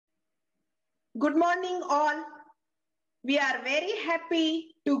Good morning all. We are very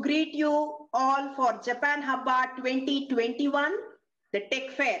happy to greet you all for Japan Habba 2021, the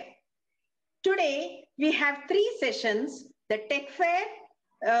Tech Fair. Today we have three sessions, the Tech Fair,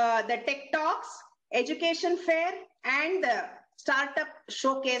 the Tech Talks, Education Fair and the Startup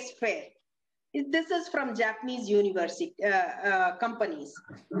Showcase Fair. This is from Japanese university companies.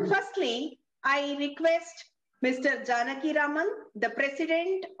 Firstly, I request Mr. Janaki Raman, the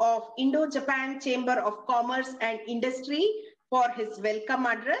President of Indo-Japan Chamber of Commerce and Industry, for his welcome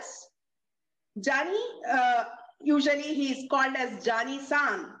address. Jani, usually he is called as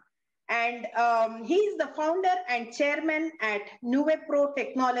Jani-san, and he is the founder and chairman at NuePro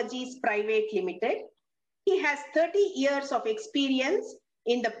Technologies Private Limited. He has 30 years of experience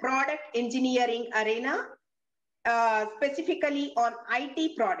in the product engineering arena, specifically on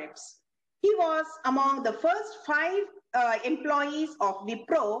IT products. He was among the first 5 employees of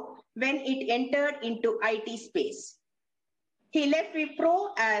Wipro when it entered into IT space. He left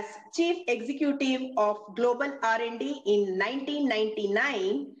Wipro as Chief Executive of Global R&D in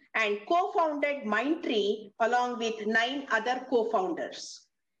 1999 and co-founded Mindtree along with 9 other co-founders.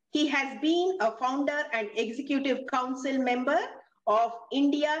 He has been a founder and executive council member of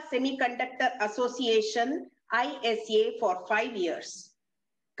India Semiconductor Association, ISA, for 5 years.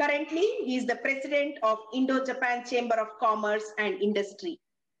 Currently, he is the president of Indo-Japan Chamber of Commerce and Industry.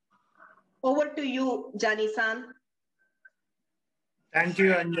 Over to you, Jani-san. Thank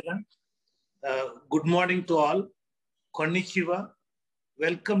you, Anjana. Good morning to all. Konnichiwa.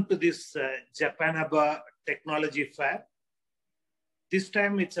 Welcome to this Japan Habba Technology Fair. This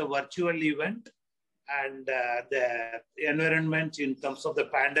time it's a virtual event, and the environment in terms of the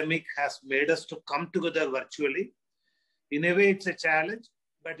pandemic has made us to come together virtually. In a way, it's a challenge,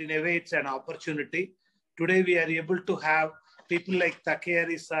 but in a way, it's an opportunity. Today, we are able to have people like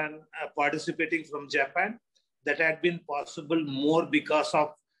Takeyari-san participating from Japan. That had been possible more because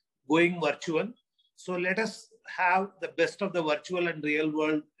of going virtual. So let us have the best of the virtual and real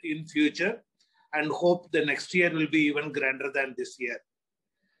world in future, and hope the next year will be even grander than this year.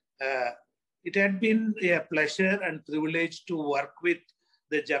 It had been a pleasure and privilege to work with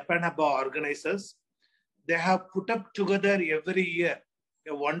the Japan Habba organizers. They have put up together every year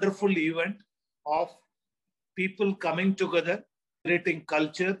a wonderful event of people coming together, celebrating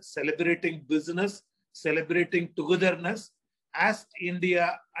culture, celebrating business, celebrating togetherness as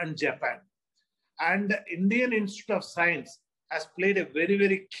India and Japan. And Indian Institute of Science has played a very,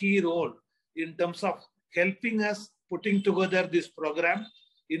 very key role in terms of helping us putting together this program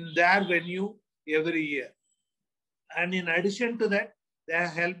in their venue every year. And in addition to that, they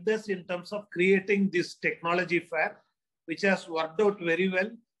have helped us in terms of creating this technology fair, which has worked out very well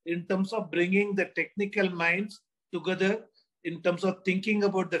in terms of bringing the technical minds together in terms of thinking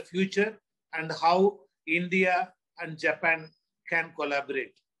about the future and how India and Japan can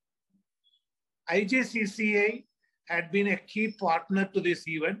collaborate. IJCCA had been a key partner to this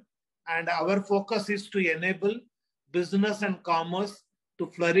event, and our focus is to enable business and commerce to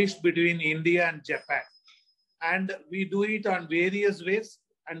flourish between India and Japan. And we do it on various ways,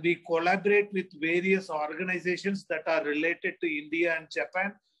 and we collaborate with various organizations that are related to India and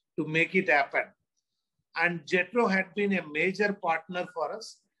Japan to make it happen. And JETRO had been a major partner for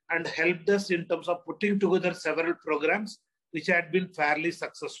us and helped us in terms of putting together several programs which had been fairly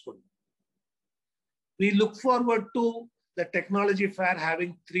successful. We look forward to the technology fair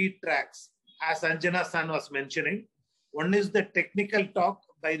having 3 tracks, as Anjana-san was mentioning. One is the technical talk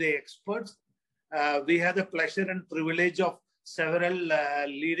by the experts. We have the pleasure and privilege of several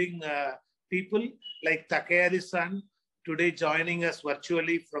leading people like Takeyari-san today joining us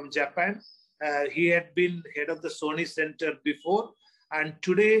virtually from Japan. He had been head of the Sony Center before, and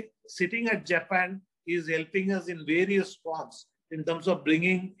today sitting at Japan, he is helping us in various forms in terms of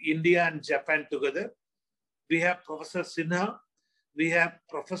bringing India and Japan together. We have Professor Sinha, we have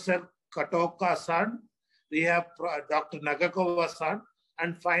Professor Kataoka-san, we have Dr. Nakagawa-san,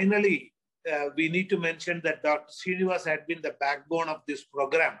 and finally, we need to mention that Dr. Srinivas had been the backbone of this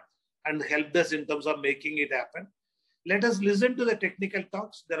program and helped us in terms of making it happen. Let us listen to the technical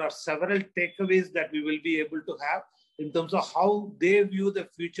talks. There are several takeaways that we will be able to have in terms of how they view the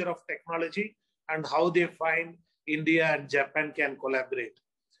future of technology and how they find India and Japan can collaborate.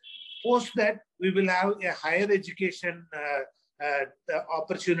 Post that, we will have a higher education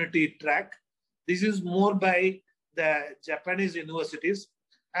opportunity track. This is more by the Japanese universities.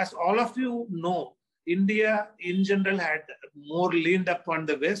 As all of you know, India in general had more leaned upon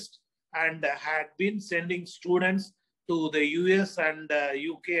the West and had been sending students to the US and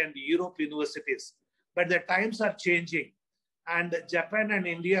UK and Europe universities. But the times are changing. And Japan and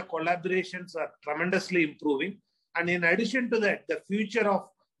India collaborations are tremendously improving. And in addition to that, the future of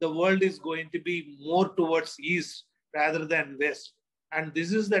the world is going to be more towards east rather than west. And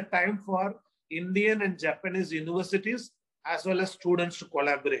this is the time for Indian and Japanese universities as well as students to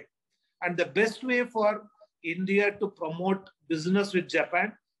collaborate. And the best way for India to promote business with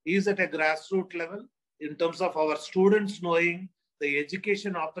Japan is at a grassroots level in terms of our students knowing the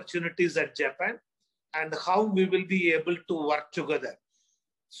education opportunities at Japan and how we will be able to work together.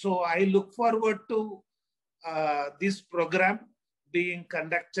 So I look forward to this program being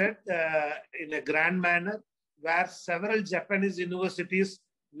conducted in a grand manner where several Japanese universities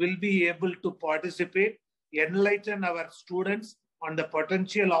will be able to participate, enlighten our students on the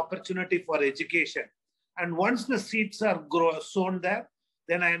potential opportunity for education. And once the seeds are sown there,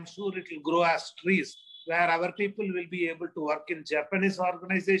 then I am sure it will grow as trees, where our people will be able to work in Japanese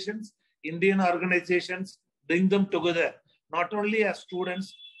organizations, Indian organizations, bring them together, not only as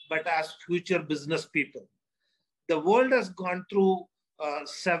students, but as future business people. The world has gone through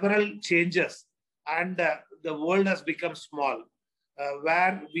several changes, and the world has become small,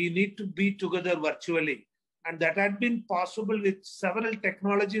 where we need to be together virtually. And that had been possible with several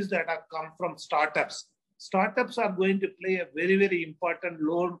technologies that have come from startups. Startups are going to play a very, very important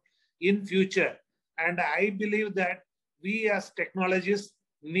role in future. And I believe that we as technologists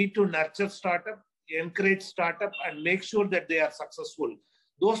need to nurture startup, encourage startup, and make sure that they are successful.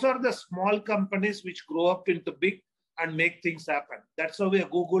 Those are the small companies which grow up into big and make things happen. That's how a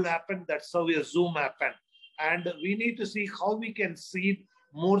Google happened. That's how a Zoom happened. And we need to see how we can seed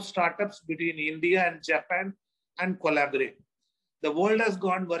more startups between India and Japan and collaborate. The world has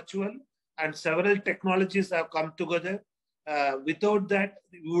gone virtual and several technologies have come together. Without that,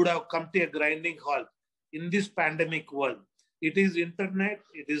 we would have come to a grinding halt in this pandemic world. It is internet,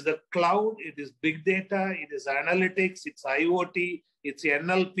 it is the cloud, it is big data, it is analytics, it's IoT, it's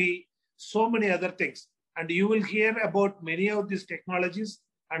NLP, so many other things. And you will hear about many of these technologies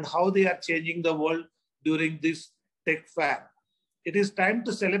and how they are changing the world during this tech fair. It is time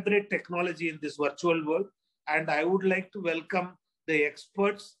to celebrate technology in this virtual world. And I would like to welcome the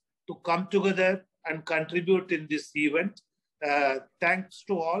experts to come together and contribute in this event. Thanks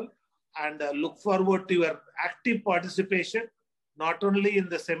to all, and look forward to your active participation, not only in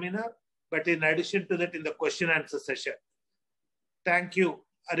the seminar, but in addition to that in the question and answer session. Thank you.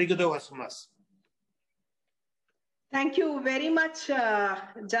 Arigato gozaimasu. Thank you very much,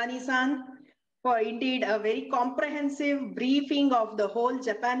 Jani-san, for indeed a very comprehensive briefing of the whole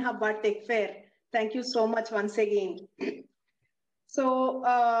Japan Habba Tech Fair. Thank you so much once again. So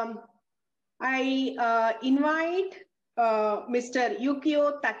I invite Mr.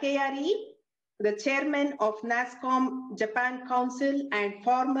 Yukio Takeyari, the chairman of NASSCOM Japan Council and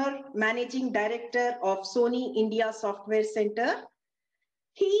former managing director of Sony India Software Center.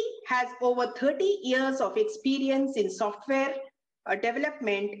 He has over 30 years of experience in software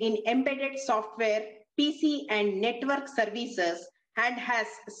development in embedded software, PC and network services, and has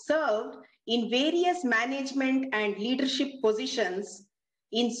served in various management and leadership positions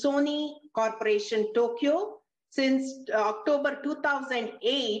in Sony Corporation Tokyo since October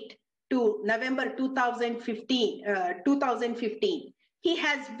 2008 to November 2015. He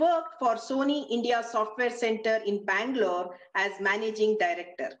has worked for Sony India Software Center in Bangalore as managing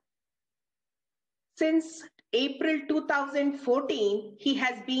director. Since April 2014, he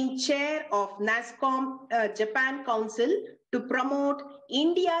has been chair of NASSCOM Japan Council to promote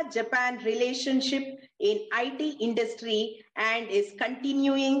India-Japan relationship in IT industry and is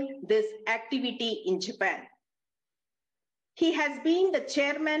continuing this activity in Japan. He has been the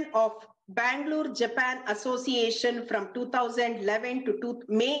chairman of Bangalore Japan Association from 2011 to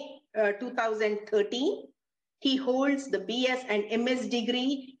May 2013. He holds the BS and MS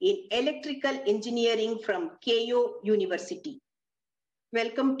degree in electrical engineering from Keio University.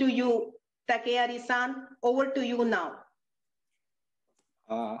 Welcome to you, Takeyari-san. Over to you now.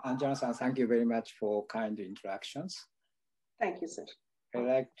 Anjana-san, thank you very much for kind introductions. Thank you, sir. I'd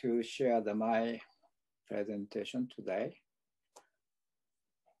like to share my presentation today.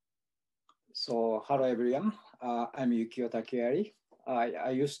 So, hello everyone. I'm Yukio Takeyari.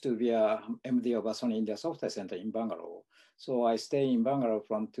 I used to be a MD of a Sony India Software Center in Bangalore. So I stayed in Bangalore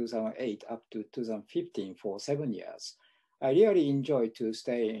from 2008 up to 2015 for 7 years. I really enjoyed to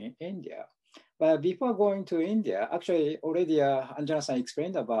stay in India. But before going to India, actually already Anjana-san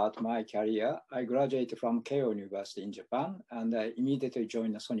explained about my career. I graduated from Keio University in Japan and I immediately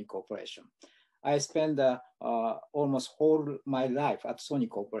joined the Sony Corporation. I spent almost whole my life at Sony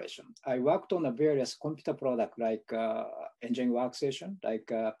Corporation. I worked on a various computer products like engine workstation, like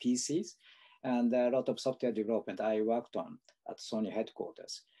PCs, and a lot of software development I worked on. at Sony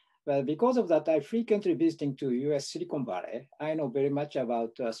headquarters. But because of that, I frequently visiting to US Silicon Valley. I know very much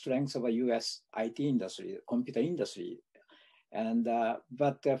about the strengths of a US IT industry, computer industry. And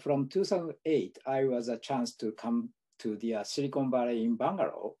but from 2008, I was a chance to come to the Silicon Valley in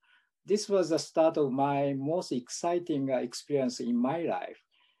Bangalore. This was the start of my most exciting experience in my life.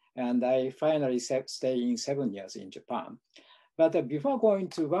 And I finally stayed 7 years in Japan. But before going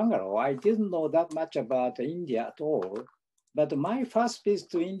to Bangalore, I didn't know that much about India at all. But my first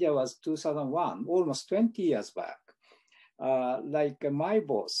visit to India was 2001, almost 20 years back. Like my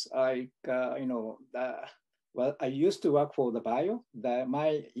boss, well, I used to work for the Bio.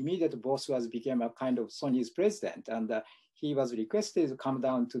 My immediate boss became a kind of Sony's president, and he was requested to come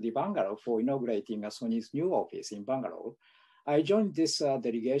down to the Bangalore for inaugurating Sony's new office in Bangalore. I joined this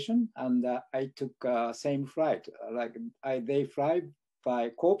delegation, and I took same flight. They fly by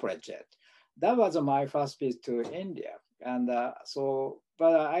corporate jet. That was my first visit to India, and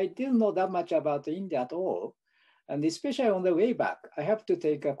but I didn't know that much about India at all. And especially on the way back, I have to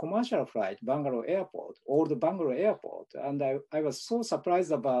take a commercial flight, Bangalore Airport, or the Bangalore Airport. And I was so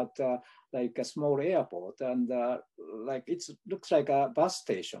surprised about like a small airport, and like it looks like a bus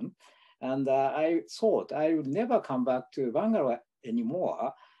station. And I thought I would never come back to Bangalore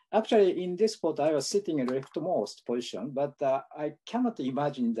anymore. Actually, in this spot, I was sitting in the leftmost position, but I cannot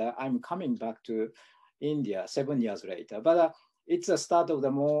imagine that I'm coming back to India 7 years later. But it's the start of the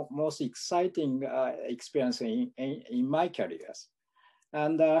most exciting experience in my careers.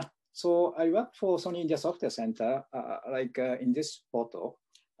 And so I worked for Sony India Software Center, in this photo.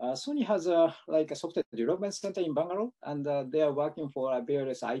 Sony has a software development center in Bangalore, and they are working for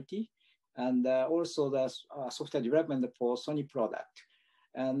various IT and also the software development for Sony product.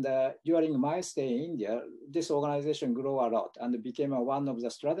 And during my stay in India, this organization grew a lot and became one of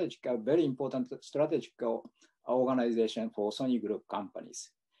the very important strategic organization for Sony Group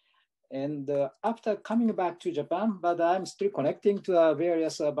companies. And after coming back to Japan, but I'm still connecting to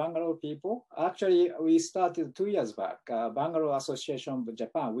various Bangalore people. Actually, we started 2 years back, Bangalore Association of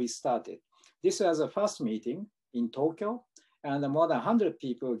Japan, we started. This was the first meeting in Tokyo, and more than 100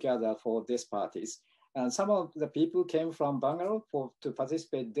 people gathered for these parties. And some of the people came from Bangalore to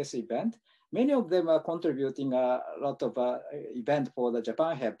participate in this event. Many of them are contributing a lot of event for the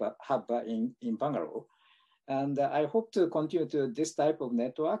Japan Habba in Bangalore. And I hope to continue to this type of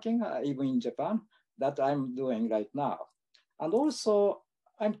networking, even in Japan, that I'm doing right now. And also,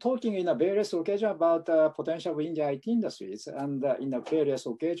 I'm talking in a various occasions about potential of India IT industries and in various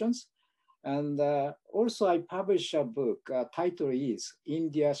occasions. And also I published a book, title is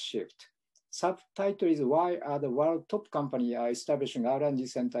India Shift. Subtitle is Why Are the World Top Company are Establishing R&D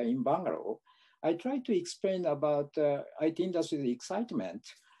Center in Bangalore. I try to explain about IT industry's excitement.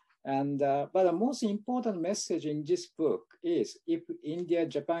 And but the most important message in this book is if India,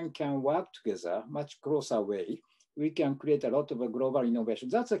 Japan can work together much closer way, we can create a lot of global innovation.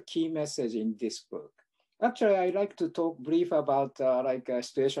 That's a key message in this book. Actually, I like to talk brief about a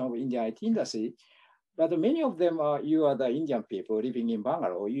situation of Indian IT industry, but many of them you are the Indian people living in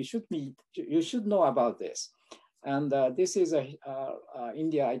Bangalore. You should know about this. And this is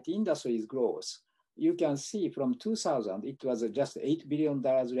India IT industry's growth. You can see from 2000, it was just $8 billion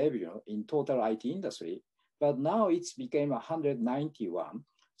revenue in total IT industry, but now it's became 191.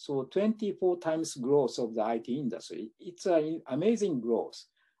 So 24 times growth of the IT industry. It's an amazing growth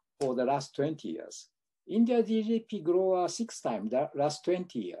for the last 20 years. India GDP grew 6 times the last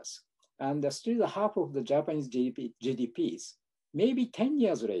 20 years, and still half of the Japanese GDPs. Maybe 10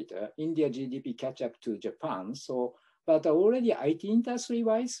 years later, India GDP catch up to Japan. So, but already IT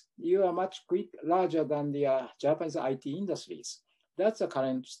industry-wise, you are much larger than the Japanese IT industries. That's the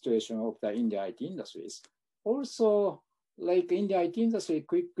current situation of the India IT industries. Also, like India IT industry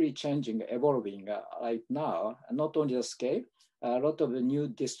quickly changing, evolving right now, not only the scale, a lot of the new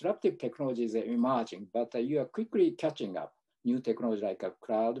disruptive technologies are emerging, but you are quickly catching up. New technology like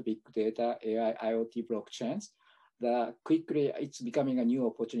cloud, big data, AI, IoT, blockchains, quickly it's becoming a new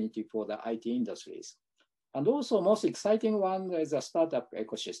opportunity for the IT industries. And also most exciting one is a startup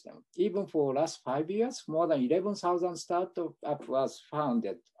ecosystem. Even for last 5 years, more than 11,000 startup was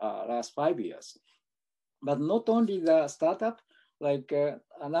founded last 5 years. But not only the startup, like a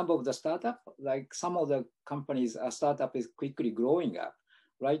number of the startup, like some of the companies, startup is quickly growing up.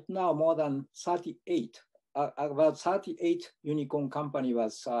 Right now, more than 38, about 38 unicorn company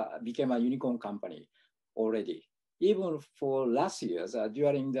became a unicorn company already. Even for last years,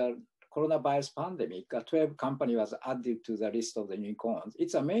 during the coronavirus pandemic, 12 company was added to the list of the unicorns.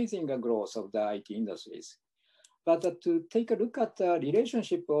 It's amazing growth of the IT industries. But to take a look at the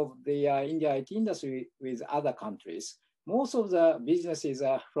relationship of the India IT industry with other countries, Most of the businesses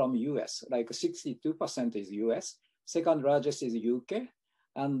are from US, like 62% is US, second largest is UK,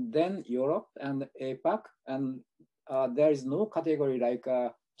 and then Europe and APAC, and there is no category like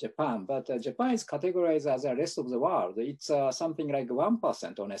Japan, but Japan is categorized as the rest of the world. It's something like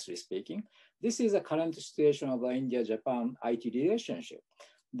 1%, honestly speaking. This is the current situation of the India-Japan IT relationship.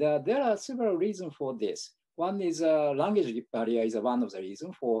 There are several reasons for this. One is language barrier is one of the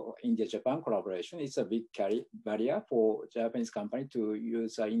reasons for India-Japan collaboration. It's a big barrier for Japanese company to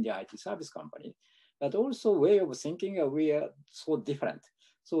use Indian IT service company. But also way of thinking, we are so different.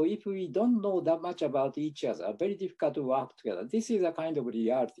 So if we don't know that much about each other, very difficult to work together. This is a kind of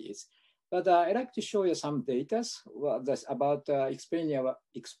realities. But I'd like to show you some data about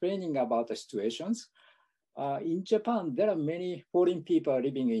explaining about the situations. In Japan, there are many foreign people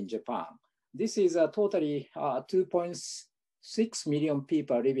living in Japan. This is totally 2.6 million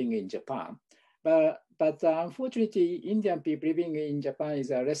people living in Japan. But unfortunately, Indian people living in Japan is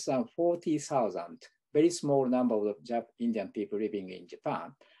less than 40,000. Very small number of Indian people living in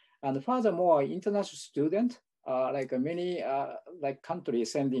Japan. And furthermore, international students, like many like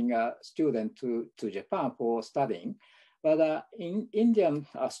countries sending a student to Japan for studying. But Indian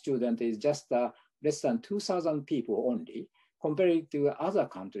student is just less than 2,000 people only, compared to other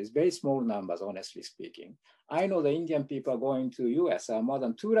countries, very small numbers, honestly speaking. I know the Indian people going to US are more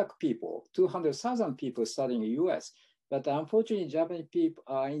than 2 lakh people, 200,000 people studying in US. But unfortunately, Japanese people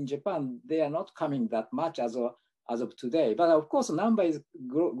in Japan, they are not coming that much as of today. But of course, number is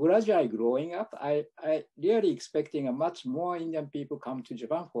gradually growing up. I really expecting a much more Indian people come to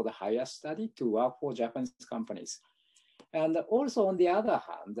Japan for the higher study to work for Japanese companies. And also on the other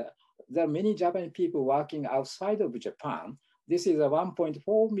hand, there are many Japanese people working outside of Japan. This is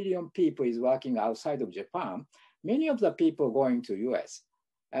 1.4 million people is working outside of Japan. Many of the people going to US.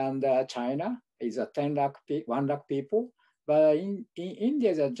 And China is 1 lakh people. But in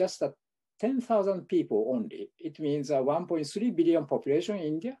India, there's just 10,000 people only. It means 1.3 billion population in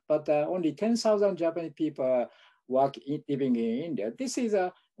India, but only 10,000 Japanese people living in India. This is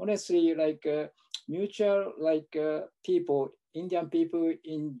honestly like mutual people, Indian people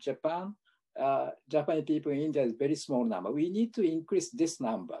in Japan, Japanese people in India is very small number. We need to increase this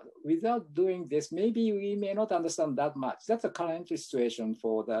number. Without doing this, maybe we may not understand that much. That's the current situation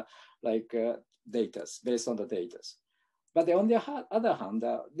for the data, based on the data. But on the other hand,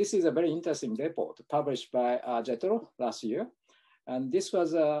 this is a very interesting report published by JETRO last year. And this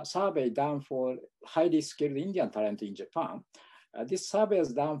was a survey done for highly skilled Indian talent in Japan. This survey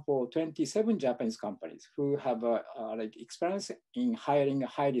is done for 27 Japanese companies who have experience in hiring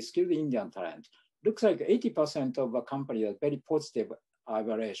highly skilled Indian talent. Looks like 80% of a company has very positive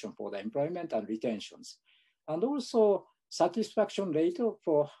evaluation for the employment and retentions. And also satisfaction rate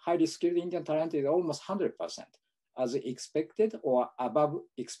for highly skilled Indian talent is almost 100%, as expected or above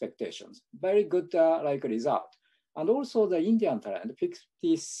expectations. Very good result. And also the Indian talent,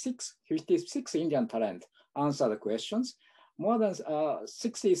 56 Indian talent answer the questions. More than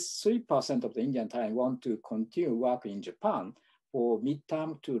 63% of the Indian talent want to continue working in Japan for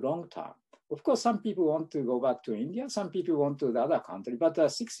midterm to long term. Of course, some people want to go back to India, some people want to the other country, but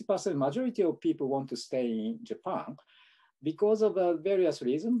 60% majority of people want to stay in Japan because of various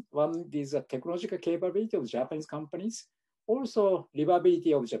reasons. One is the technological capability of Japanese companies, also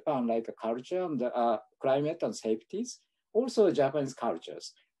livability of Japan, like culture and climate and safeties, also Japanese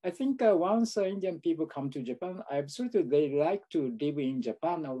cultures. I think once Indian people come to Japan, absolutely they like to live in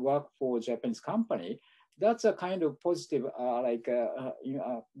Japan and work for a Japanese company. That's a kind of positive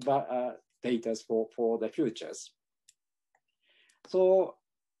data for the futures. So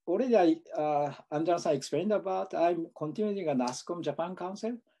already Andrea-san explained about, I'm continuing a NASSCOM Japan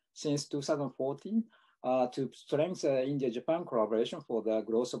Council since 2014 to strengthen India-Japan collaboration for the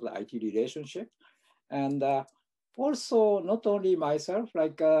growth of the IT relationship. And also, not only myself,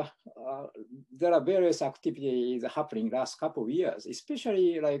 there are various activities happening last couple of years,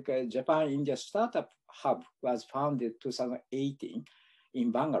 especially Japan-India Startup Hub was founded 2018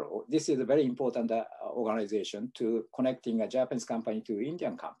 in Bangalore. This is a very important organization to connecting a Japanese company to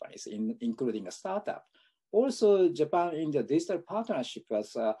Indian companies, including a startup. Also, Japan-India Digital Partnership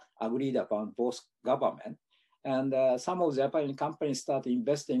was agreed upon both government. And some of the Japanese companies start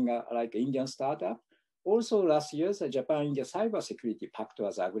investing Indian startup. Also last year, the Japan-India Cybersecurity Pact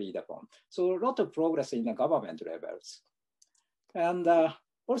was agreed upon. So a lot of progress in the government levels. And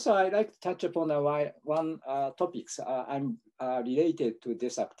also I'd like to touch upon one topics I'm related to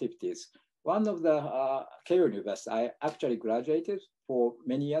these activities. One of the Keio University, I actually graduated for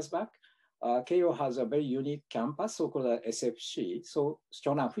many years back. Keio has a very unique campus, so-called SFC, so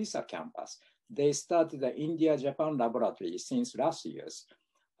Shonan Fuisa campus. they started the India-Japan laboratory since last years.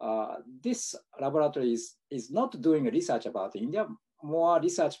 This laboratory is not doing research about India, more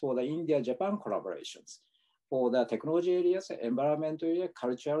research for the India-Japan collaborations. For the technology areas, environment area,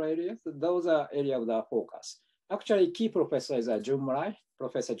 cultural areas, those are areas of the focus. Actually, key professor is Jun Murai,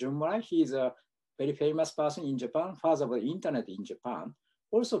 Professor Jun Murai. He is a very famous person in Japan, father of the internet in Japan.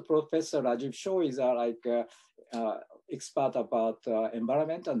 Also, Professor Rajiv Shaw is expert about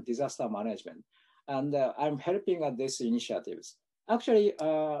environment and disaster management. And I'm helping at these initiatives. Actually,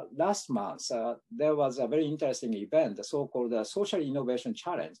 last month, there was a very interesting event, the so-called Social Innovation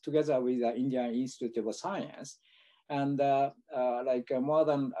Challenge, together with the Indian Institute of Science. And more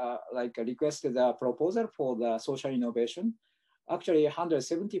than requested a proposal for the social innovation. Actually,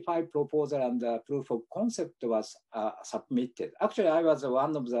 175 proposal and the proof of concept was submitted. Actually, I was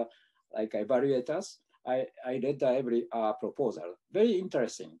one of the evaluators. I read every proposal. Very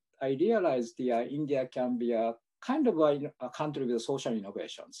interesting. I realized India can be a kind of a country with social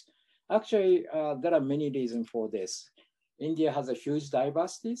innovations. Actually, there are many reasons for this. India has a huge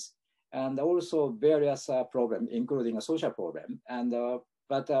diversities and also various problems, including a social problem, and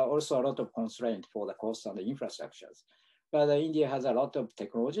but also a lot of constraint for the cost and the infrastructures. But India has a lot of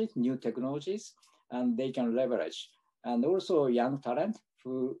technology, new technologies, and they can leverage. And also young talent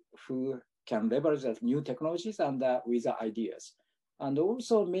who can leverage the new technologies and with ideas. And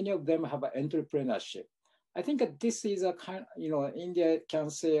also many of them have entrepreneurship. I think this is a kind, India can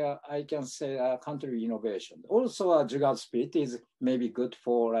say, I can say a country of innovation. Also a jugaad spirit is maybe good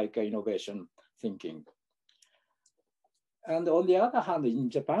for innovation thinking. And on the other hand, in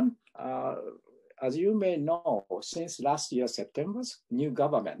Japan, as you may know, since last year, September, new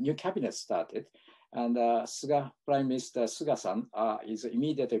cabinet started. And Prime Minister Suga-san is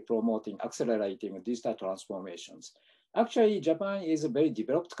immediately promoting, accelerating digital transformations. Actually, Japan is a very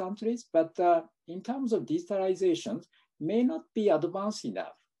developed country, but in terms of digitalization, may not be advanced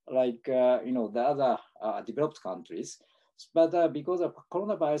enough like the other developed countries. But because of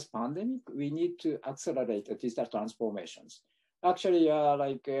coronavirus pandemic, we need to accelerate digital transformations. Actually,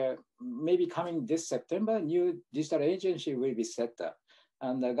 maybe coming this September, new digital agency will be set up,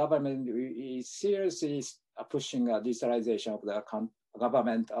 and the government is seriously pushing digitalization of the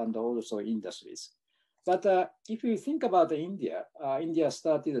government and also industries. But if you think about India, India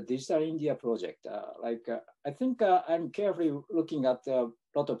started the Digital India project. I think I'm carefully looking at a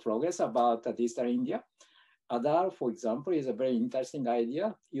lot of progress about Digital India. Aadhaar, for example, is a very interesting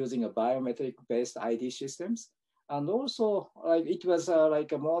idea using a biometric-based ID systems. And also, it was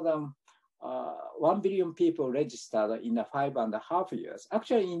more than 1 billion people registered in 5.5 years.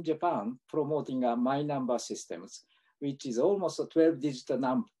 Actually, in Japan, promoting my number systems, which is almost a 12-digit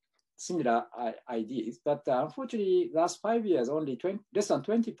number, similar IDs. But unfortunately, last 5 years, only less than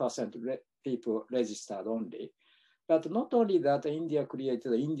 20% people registered only. But not only that, India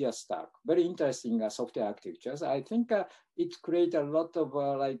created the India Stack, very interesting software architectures. I think it created a lot of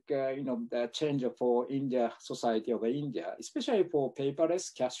the change for India, society of India, especially for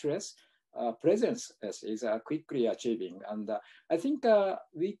paperless, cashless, presence is quickly achieving. And I think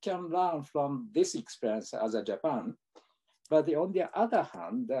we can learn from this experience as a Japan. But on the other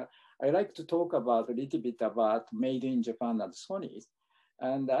hand, I like to talk about a little bit about Made in Japan and Sony.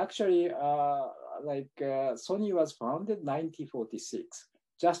 And actually, Sony was founded in 1946,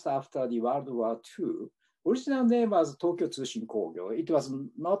 just after the World War II. Original name was Tokyo Tsushin Kogyo. It was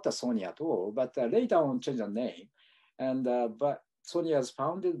not a Sony at all, but later on changed the name. And but Sony was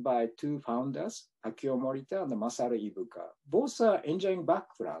founded by two founders, Akio Morita and Masaru Ibuka. Both are engineering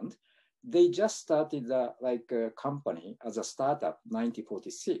background. They just started a company as a startup in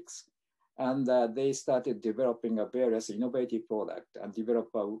 1946. And they started developing a various innovative product and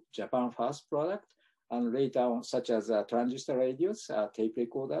developed a Japan first product. And later on, such as transistor radios, tape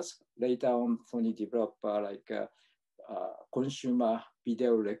recorders. Later on, Sony developed consumer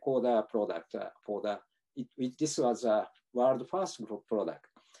video recorder product this was a world first product.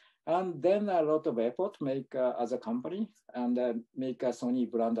 And then a lot of effort make as a company and make a Sony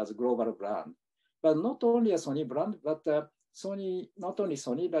brand as a global brand. But not only a Sony brand, but Sony, not only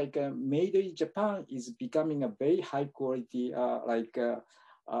Sony, Made in Japan is becoming a very high quality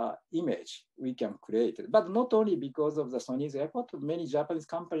image we can create. But not only because of the Sony's effort, many Japanese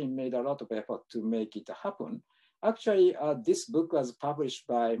companies made a lot of effort to make it happen. Actually, this book was published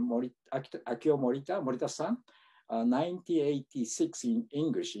by Akio Morita-san, 1986 in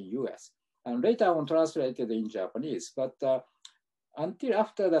English in US, and later on translated in Japanese. But until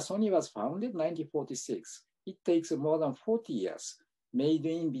after the Sony was founded, 1946, it takes more than 40 years. Made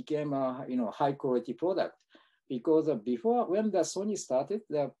in became a high quality product because before, when the Sony started,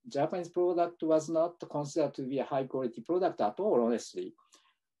 the Japanese product was not considered to be a high quality product at all, honestly.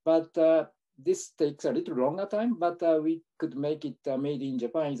 But this takes a little longer time, but we could make it made in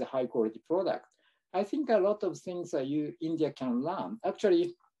Japan is a high quality product. I think a lot of things India can learn.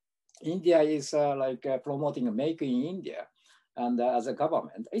 Actually, India is promoting a Make in India, and as a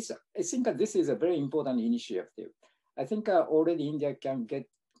government, I think this is a very important initiative. I think already India can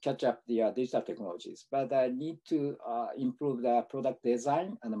catch up the digital technologies, but need to improve the product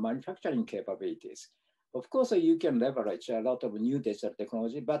design and the manufacturing capabilities. Of course, you can leverage a lot of new digital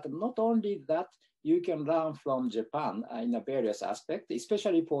technology, but not only that, you can learn from Japan in a various aspects,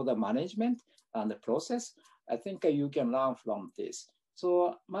 especially for the management and the process. I think you can learn from this.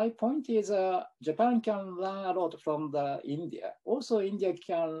 So my point is Japan can learn a lot from India. Also, India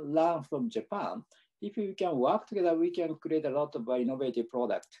can learn from Japan. If we can work together, we can create a lot of innovative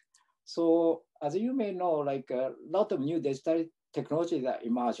product. So as you may know, like a lot of new digital technologies are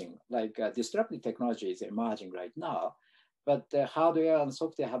emerging, like disruptive technology is emerging right now, but hardware and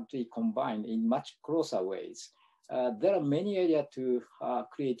software have to be combined in much closer ways. There are many areas to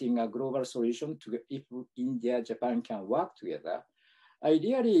creating a global solution to if India, Japan can work together. I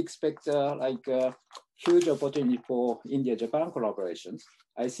really expect huge opportunity for India-Japan collaborations.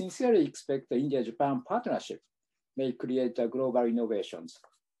 I sincerely expect the India-Japan partnership may create global innovations.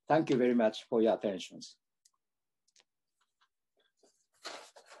 Thank you very much for your attention.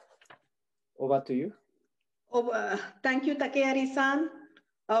 Over to you. Thank you, Takeyari-san,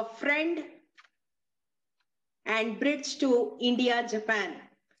 a friend and bridge to India-Japan.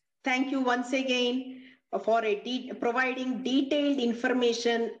 Thank you once again for providing detailed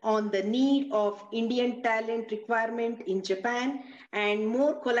information on the need of Indian talent requirement in Japan and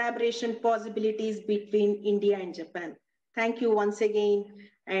more collaboration possibilities between India and Japan. Thank you once again,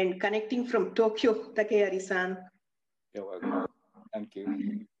 and connecting from Tokyo, Takeyari-san. You're welcome. Thank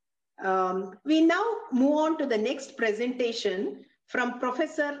you. We now move on to the next presentation from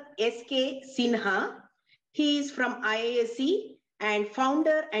Professor S.K. Sinha. He is from IISc and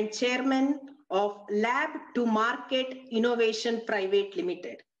founder and chairman of Lab to Market Innovation Private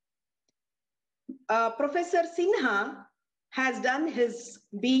Limited. Professor Sinha has done his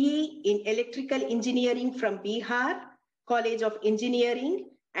BE in Electrical Engineering from Bihar College of Engineering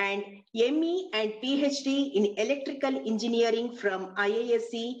and ME and PhD in Electrical Engineering from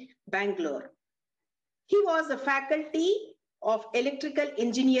IISc Bangalore. He was a faculty of Electrical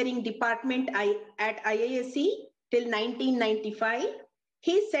Engineering Department at IISc till 1995.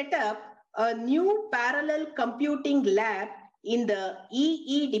 He set up a new parallel computing lab in the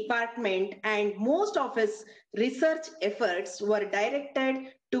EE department, and most of his research efforts were directed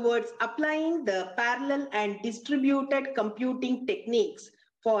towards applying the parallel and distributed computing techniques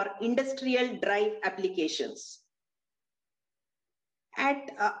for industrial drive applications.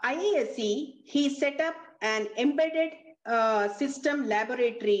 At IISc, he set up an embedded system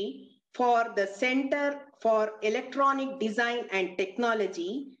laboratory for the Center for Electronic Design and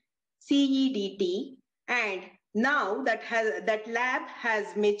Technology, CEDT, and now that lab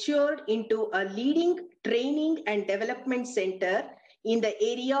has matured into a leading training and development center in the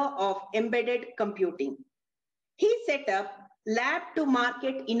area of embedded computing. He set up Lab to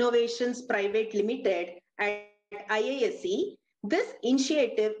Market Innovations Private Limited at IISc. This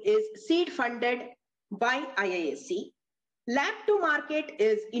initiative is seed funded by IISc. Lab to Market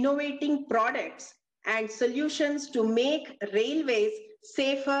is innovating products and solutions to make railways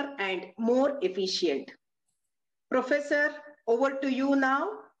safer and more efficient. Professor, over to you now.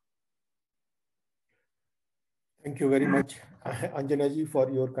 Thank you very much, Anjanaji,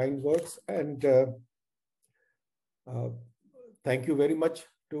 for your kind words. And thank you very much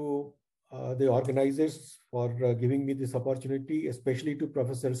to the organizers for giving me this opportunity, especially to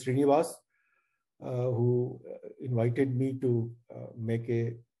Professor Srinivas, who invited me to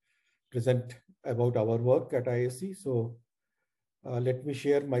present about our work at IISc. So let me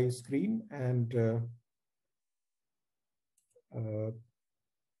share my screen and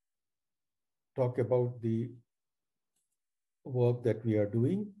talk about the work that we are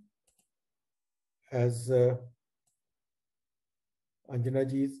doing. As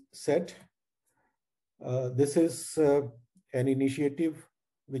Anjanaji said, this is an initiative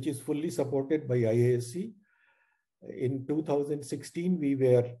which is fully supported by IISc. In 2016, we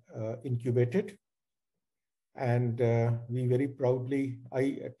were incubated, and we very proudly,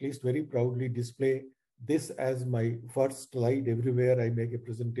 I at least very proudly display this as my first slide everywhere I make a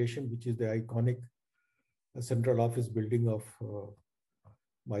presentation, which is the iconic central office building of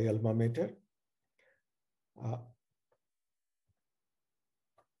my alma mater.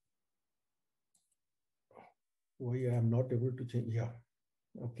 why I am not able to change. Yeah.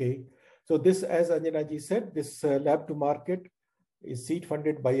 Okay. So this, as Anjana ji said, this lab to market is seed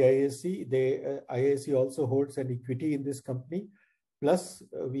funded by IASC. IASC also holds an equity in this company. Plus,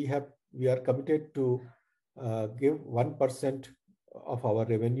 we are committed to give 1% of our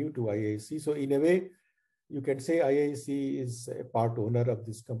revenue to IASC. So in a way, you can say IASC is a part owner of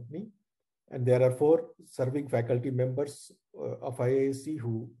this company. And there are 4 serving faculty members of IASC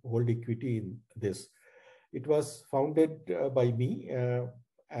who hold equity in this. It was founded by me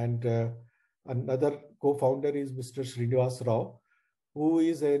and another co-founder is Mr. Srinivas Rao, who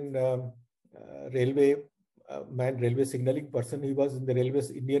is an railway signaling person. He was in the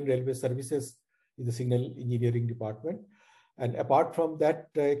Indian Railway Services in the signal engineering department. And apart from that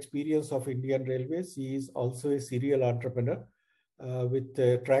experience of Indian Railways, he is also a serial entrepreneur with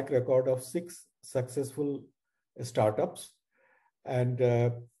a track record of 6 successful startups. And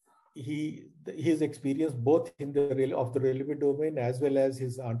his experience both in the railway domain as well as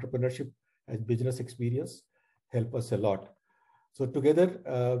his entrepreneurship and business experience help us a lot. So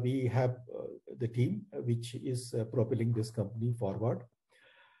together we have the team which is propelling this company forward.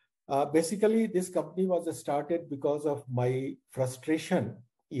 Basically, this company was started because of my frustration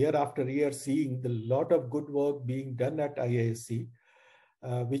year after year seeing the lot of good work being done at IISc,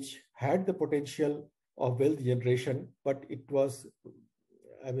 which had the potential of wealth generation, but it was,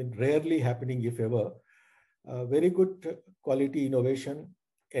 rarely happening, if ever. Very good quality innovation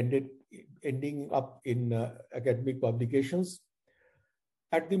ending up in academic publications.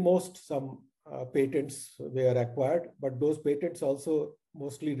 At the most, some patents were acquired, but those patents also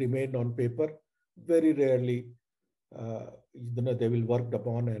mostly remained on paper. Very rarely, they will worked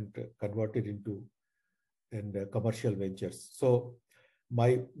upon and converted into commercial ventures. So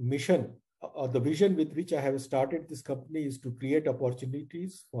my mission or the vision with which I have started this company is to create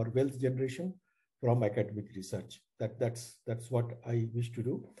opportunities for wealth generation from academic research. That's what I wish to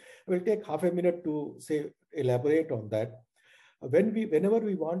do. I will take half a minute to elaborate on that. Whenever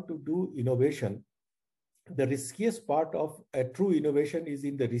we want to do innovation, the riskiest part of a true innovation is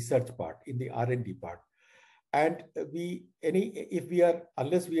in the research part, in the R&D part. And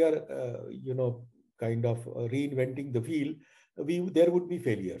unless we are kind of reinventing the wheel, there would be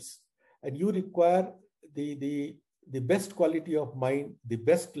failures. And you require the best quality of mind, the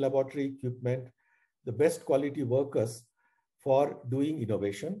best laboratory equipment, the best quality workers for doing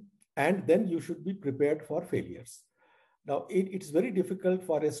innovation. And then you should be prepared for failures. Now, it's very difficult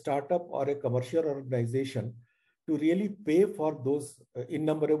for a startup or a commercial organization to really pay for those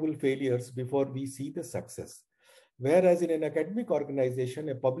innumerable failures before we see the success. Whereas in an academic organization,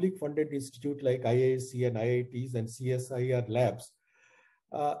 a public funded institute like IISc and IITs and CSIR labs,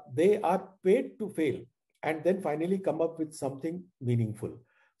 they are paid to fail and then finally come up with something meaningful.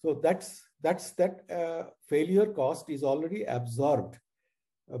 So that failure cost is already absorbed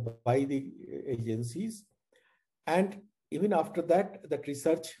by the agencies. And even after that, that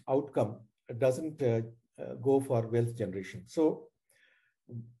research outcome doesn't go for wealth generation. So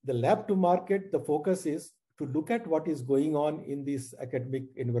the lab to market, the focus is to look at what is going on in this academic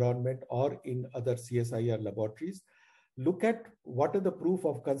environment or in other CSIR laboratories, look at what are the proof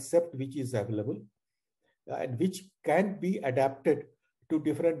of concept which is available and which can be adapted to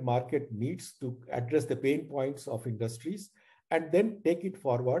different market needs to address the pain points of industries, and then take it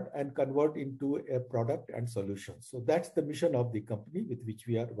forward and convert into a product and solution. So that's the mission of the company with which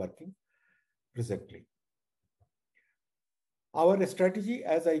we are working presently. Our strategy,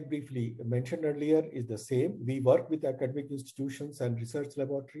 as I briefly mentioned earlier, is the same. We work with academic institutions and research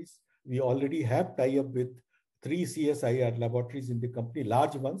laboratories. We already have tie-up with 3 CSIR laboratories in the company,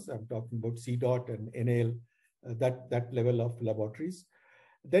 large ones. I'm talking about CDOT and NAL, that level of laboratories.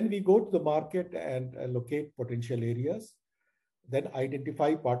 Then we go to the market and locate potential areas. Then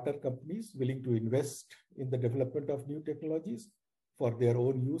identify partner companies willing to invest in the development of new technologies for their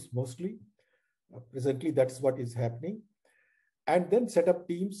own use mostly. Presently, that's what is happening. And then set up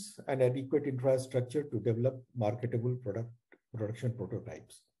teams and adequate infrastructure to develop marketable production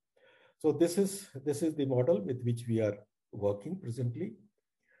prototypes. So this is the model with which we are working presently.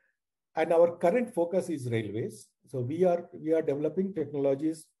 And our current focus is railways. So we are developing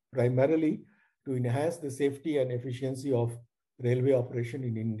technologies primarily to enhance the safety and efficiency of railway operation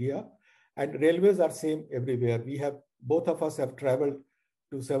in India. And railways are same everywhere. Both of us have traveled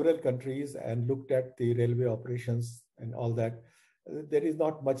to several countries and looked at the railway operations and all that. There is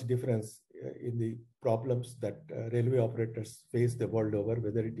not much difference in the problems that railway operators face the world over,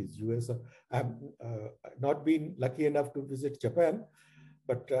 whether it is US or I have not been lucky enough to visit Japan,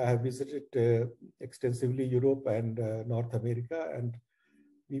 but I have visited extensively Europe and North America. And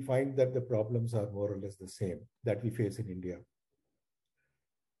we find that the problems are more or less the same that we face in India.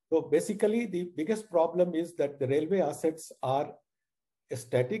 So basically, the biggest problem is that the railway assets are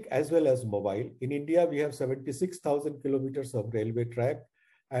static as well as mobile. In India, we have 76,000 kilometers of railway track,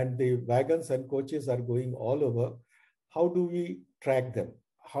 and the wagons and coaches are going all over. How do we track them?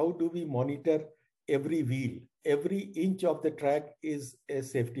 How do we monitor every wheel? Every inch of the track is a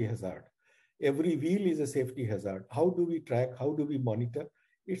safety hazard. Every wheel is a safety hazard. How do we track? How do we monitor?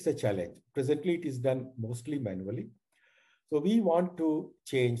 It's a challenge. Presently, it is done mostly manually. So we want to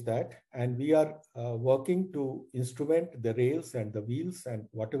change that, and we are working to instrument the rails and the wheels and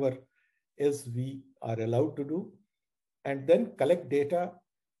whatever else we are allowed to do, and then collect data,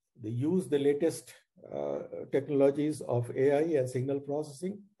 use the latest technologies of AI and signal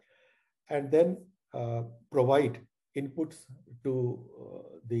processing, and then provide inputs to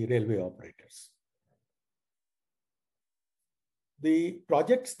the railway operators. The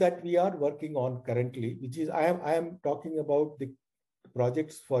projects that we are working on currently, which is, I am talking about the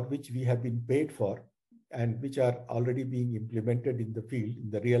projects for which we have been paid for and which are already being implemented in the field,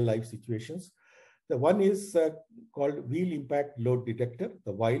 in the real life situations. The one is called Wheel Impact Load Detector,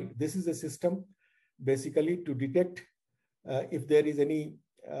 the WILE. This is a system basically to detect if there is any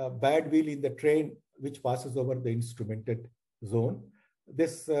bad wheel in the train which passes over the instrumented zone.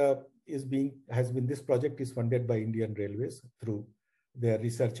 This this project is funded by Indian Railways through their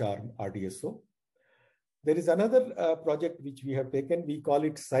research arm, RDSO. There is another project which we have taken. We call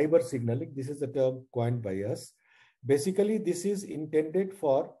it cyber signaling. This is a term coined by us. Basically, this is intended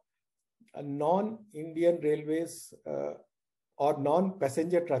for non-Indian railways or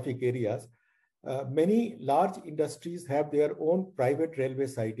non-passenger traffic areas. Many large industries have their own private railway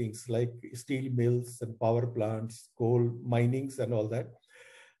sidings like steel mills and power plants, coal minings and all that.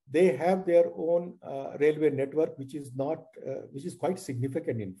 They have their own railway network, which is quite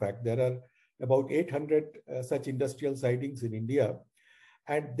significant. In fact, there are about 800 such industrial sidings in India,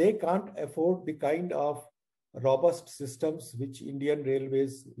 and they can't afford the kind of robust systems which Indian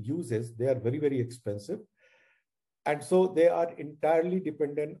Railways uses. They are very, very expensive. And so they are entirely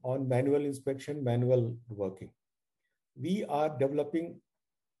dependent on manual inspection, manual working. We are developing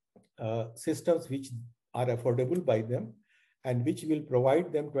systems which are affordable by them and which will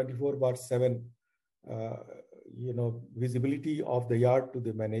provide them 24/7 visibility of the yard to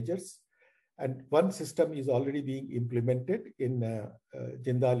the managers. And one system is already being implemented in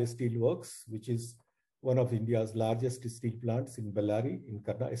Jindal Steel Works, which is one of India's largest steel plants in Bellary,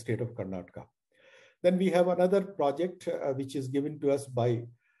 in state of Karnataka. Then we have another project which is given to us by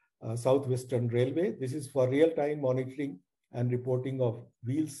Southwestern Railway. This is for real-time monitoring and reporting of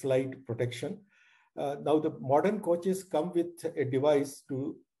wheel slide protection. Now the modern coaches come with a device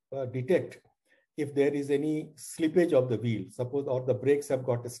to detect if there is any slippage of the wheel, suppose, or the brakes have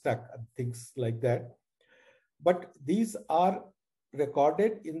got stuck, things like that. But these are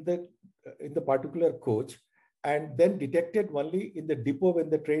recorded in the particular coach and then detected only in the depot when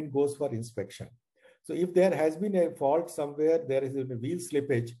the train goes for inspection. So if there has been a fault somewhere, there is a wheel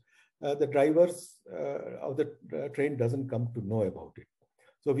slippage, the drivers of the train doesn't come to know about it.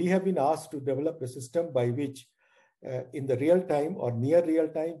 So we have been asked to develop a system by which in the real time or near real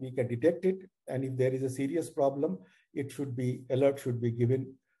time, we can detect it. And if there is a serious problem, alert should be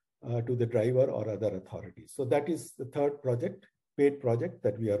given to the driver or other authorities. So that is the third project, paid project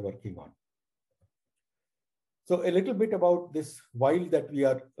that we are working on. So a little bit about this WILE that we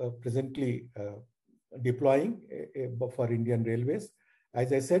are presently deploying for Indian Railways.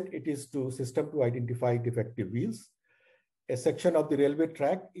 As I said, it is to system to identify defective wheels. A section of the railway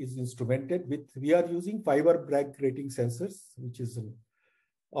track is instrumented with, we are using fiber brake rating sensors, which is an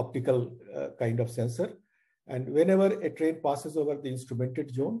optical kind of sensor. And whenever a train passes over the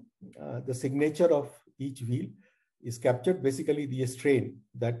instrumented zone, the signature of each wheel is captured. Basically, the strain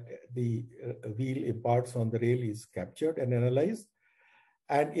that the wheel imparts on the rail is captured and analyzed.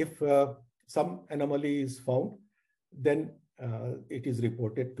 And if some anomaly is found, then it is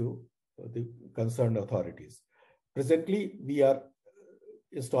reported to the concerned authorities. Presently, we are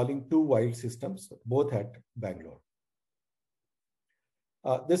installing 2 WILE systems, both at Bangalore.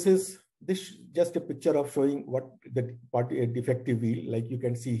 This is just a picture of showing what a defective wheel, like you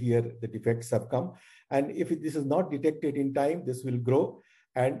can see here, the defects have come. And if this is not detected in time, this will grow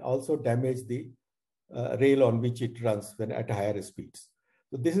and also damage the rail on which it runs when at higher speeds.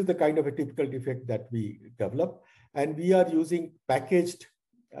 So this is the kind of a typical defect that we develop. And we are using packaged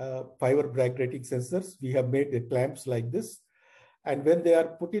fiber brake rating sensors. We have made the clamps like this. And when they are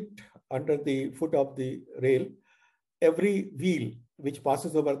put it under the foot of the rail, every wheel which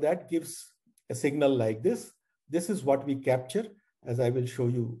passes over that gives a signal like this. This is what we capture. as I will show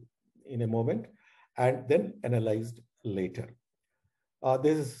you in a moment, and then analyzed later.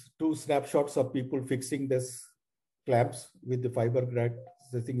 This is two snapshots of people fixing this clamps with the fiberglass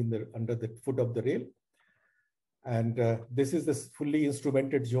sitting in under the foot of the rail. And this is the fully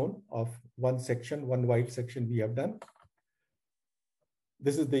instrumented zone of one section, one wide section we have done.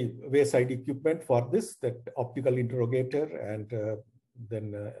 This is the wayside equipment for this, that optical interrogator, and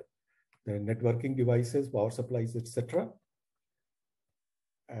then the networking devices, power supplies, etc.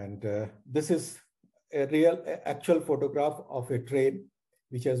 And this is a real actual photograph of a train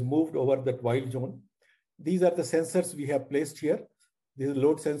which has moved over that wild zone. These are the sensors we have placed here. This is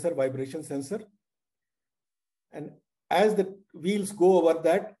load sensor, vibration sensor. And as the wheels go over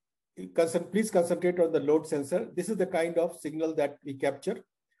that, please concentrate on the load sensor. This is the kind of signal that we capture.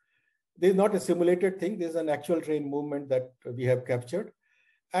 This is not a simulated thing. This is an actual train movement that we have captured.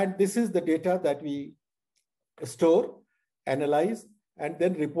 And this is the data that we store, analyze, and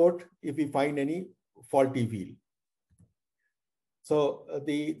then report if we find any faulty wheel. So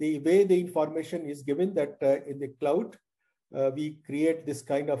the way the information is given, that in the cloud, we create this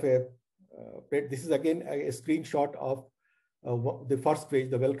kind of a, this is again a screenshot of the first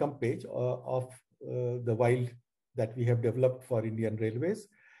page, the welcome page of the wild that we have developed for Indian Railways.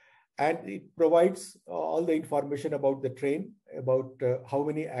 And it provides all the information about the train, about how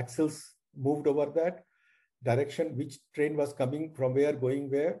many axles moved over that, direction, which train was coming from where, going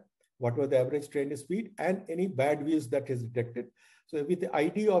where, what was the average train speed, and any bad wheels that is detected. So with the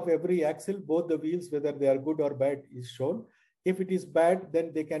ID of every axle, both the wheels, whether they are good or bad, is shown. If it is bad,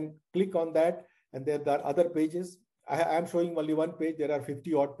 then they can click on that, and there are other pages. I am showing only one page. There are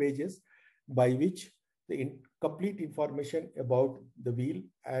 50 odd pages by which the complete information about the wheel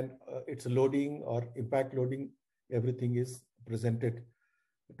and its loading or impact loading, everything is presented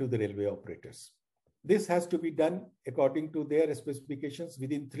to the railway operators. This has to be done according to their specifications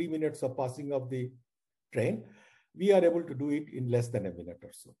within 3 minutes of passing of the train. We are able to do it in less than a minute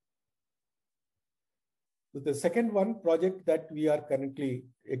or so. So the second one project that we are currently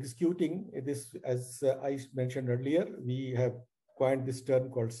executing, this, as I mentioned earlier, we have coined this term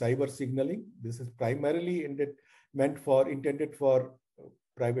called cyber signaling. This is primarily intended for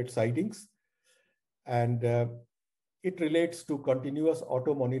private sidings, and it relates to continuous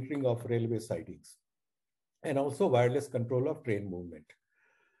auto monitoring of railway sidings and also wireless control of train movement.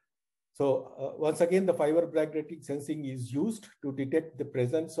 So once again, the fiber magnetic sensing is used to detect the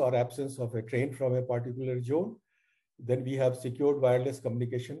presence or absence of a train from a particular zone. Then we have secured wireless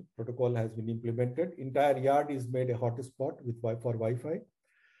communication protocol has been implemented. Entire yard is made a hotspot for Wi-Fi.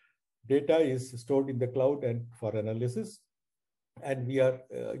 Data is stored in the cloud and for analysis. And we are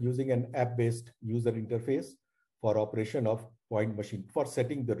using an app-based user interface for operation of point machine for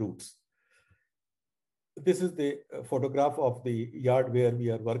setting the routes. This is the photograph of the yard where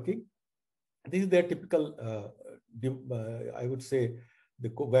we are working. This is their typical, I would say,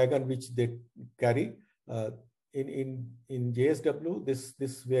 the wagon which they carry. In JSW,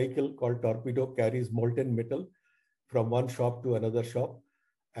 this vehicle called torpedo carries molten metal from one shop to another shop,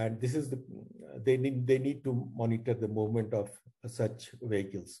 and this is they need to monitor the movement of such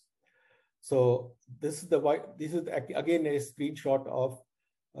vehicles. So this is again a screenshot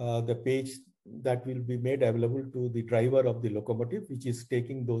of the page that will be made available to the driver of the locomotive, which is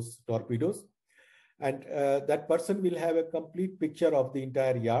taking those torpedoes. And that person will have a complete picture of the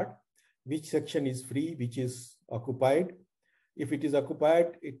entire yard, which section is free, which is occupied. If it is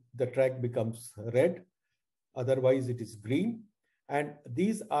occupied, the track becomes red. Otherwise, it is green. And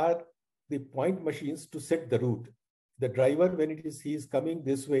these are the point machines to set the route. The driver, when he is coming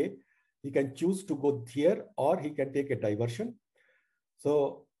this way, he can choose to go here or he can take a diversion.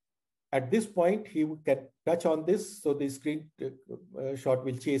 So at this point, he can touch on this. So the screen shot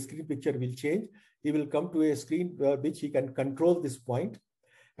will change, screen picture will change. He will come to a screen which he can control this point.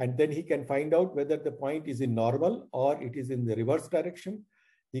 And then he can find out whether the point is in normal or it is in the reverse direction.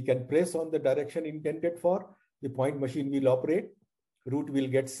 He can press on the direction intended for. The point machine will operate. Route will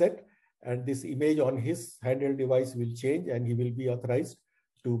get set. And this image on his handheld device will change and he will be authorized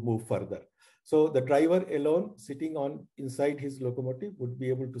to move further. So the driver alone sitting inside his locomotive would be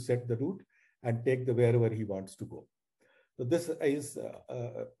able to set the route and take the wherever he wants to go. So this is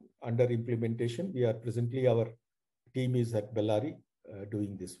under implementation. We are presently, our team is at Bellary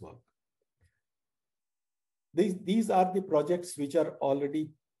doing this work. These are the projects which are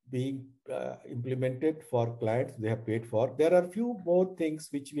already being implemented for clients they have paid for. There are a few more things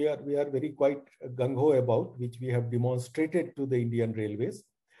which we are very quite gung-ho about, which we have demonstrated to the Indian Railways.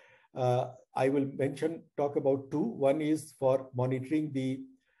 I will talk about two. One is for monitoring the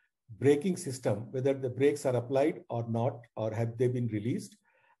braking system, whether the brakes are applied or not, or have they been released,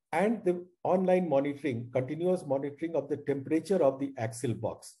 and the online monitoring, continuous monitoring of the temperature of the axle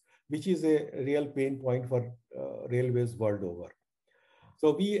box, which is a real pain point for railways world over.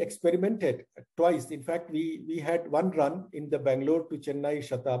 So we experimented twice. In fact, we had one run in the Bangalore to Chennai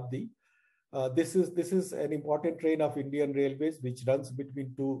Shatabdi. This is an important train of Indian Railways, which runs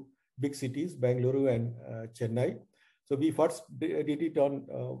between two big cities, Bengaluru and Chennai. So we first did it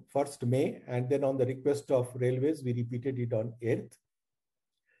on 1st May, and then on the request of Railways, we repeated it on 8th.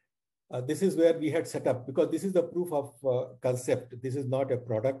 This is where we had set up, because this is the proof of concept. This is not a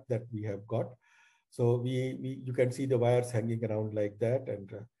product that we have got. So you can see the wires hanging around like that.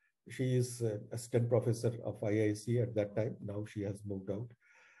 And she is assistant professor of IISc at that time. Now she has moved out.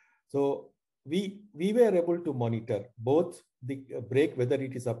 So we were able to monitor both the brake, whether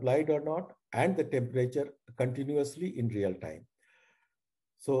it is applied or not, and the temperature continuously in real time.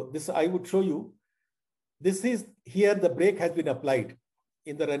 So this I would show you. This is here the brake has been applied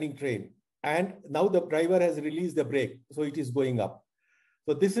in the running train, and now the driver has released the brake, so it is going up.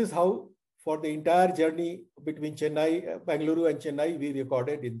 So this is how for the entire journey between Bengaluru and Chennai, we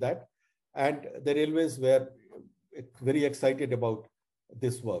recorded in that, and the railways were very excited about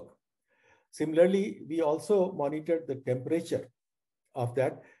this work. Similarly, we also monitored the temperature of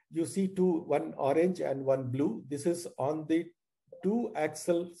that. You see one orange and one blue. This is on the two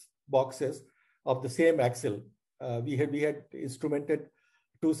axle boxes of the same axle. We had instrumented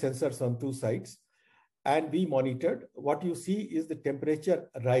two sensors on two sides, and we monitored. What you see is the temperature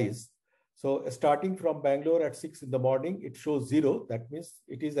rise. So starting from Bangalore at 6 in the morning, it shows 0. That means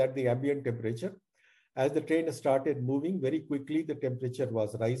it is at the ambient temperature. As the train started moving very quickly, the temperature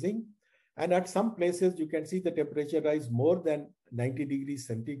was rising. And at some places, you can see the temperature rise more than 90 degrees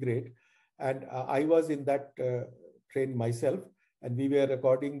centigrade. And I was in that train myself, and we were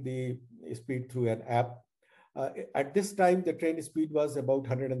recording the speed through an app. At this time, the train speed was about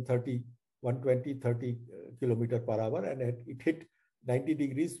 120, 30 kilometer per hour, and it hit 90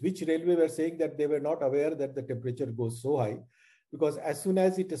 degrees, which railway were saying that they were not aware that the temperature goes so high, because as soon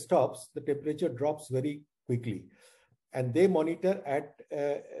as it stops, the temperature drops very quickly. And they monitor at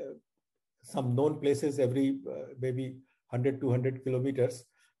some known places every maybe 100, 200 kilometers.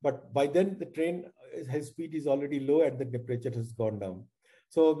 But by then the train, his speed is already low and the temperature has gone down.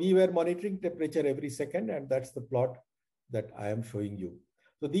 So we were monitoring temperature every second, and that's the plot that I am showing you.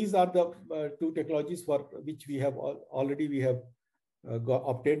 So these are the two technologies for which we have already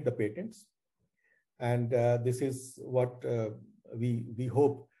obtained the patents. And this is what we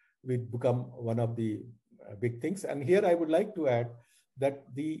hope will become one of the big things. And here I would like to add that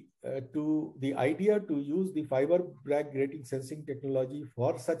the idea to use the fiber brake grating sensing technology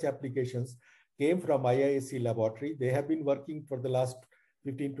for such applications came from IISc laboratory. They have been working for the last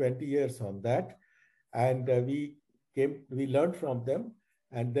 15, 20 years on that. And we learned from them.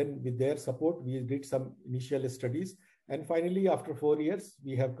 And then with their support, we did some initial studies. And finally, after 4 years,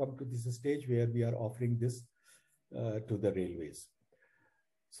 we have come to this stage where we are offering this to the railways.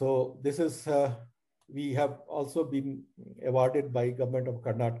 So this is, we have also been awarded by Government of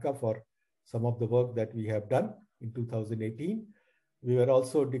Karnataka for some of the work that we have done in 2018. We were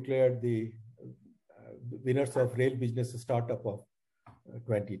also declared the winners of Rail Business Startup of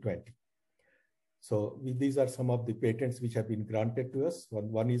 2020. So these are some of the patents which have been granted to us.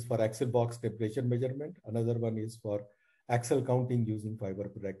 One is for axle box temperature measurement. Another one is for axle counting using fiber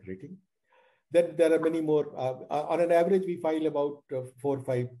brake grating. Then there are many more. On an average, we file about 4 or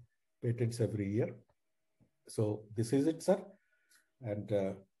 5 patents every year. So this is it, sir.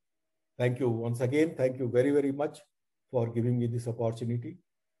 And thank you once again. Thank you very, very much for giving me this opportunity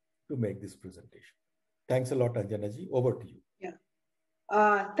to make this presentation. Thanks a lot, Anjanaji. Over to you. Yeah.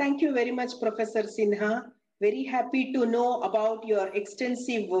 Thank you very much, Professor Sinha. Very happy to know about your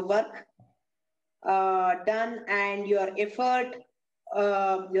extensive work done and your effort,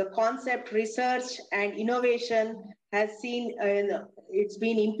 your concept research and innovation has seen, it's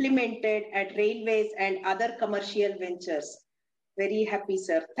been implemented at railways and other commercial ventures. Very happy,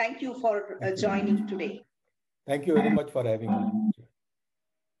 sir. Thank you for joining today. Thank you very much for having me.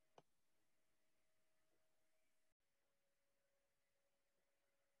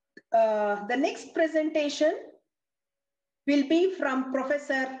 The next presentation will be from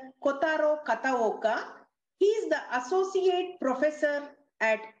Professor Kotaro Kataoka. He is the Associate Professor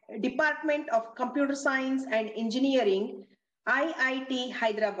at Department of Computer Science and Engineering, IIT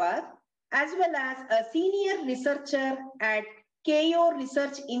Hyderabad, as well as a Senior Researcher at KO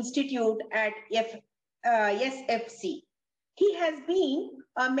Research Institute at SFC. He has been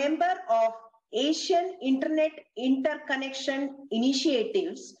a member of Asian Internet Interconnection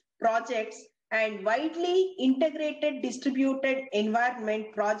Initiatives projects and widely integrated distributed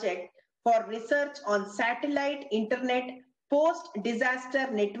environment project for research on satellite, internet, post-disaster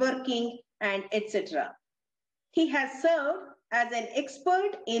networking, and etc. He has served as an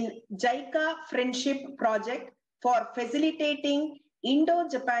expert in JICA Friendship Project for facilitating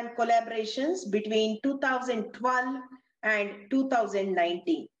Indo-Japan collaborations between 2012 and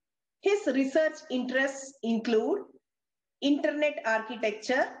 2019. His research interests include internet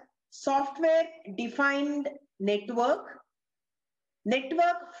architecture, software-defined network,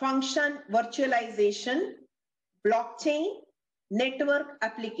 network function virtualization, blockchain, network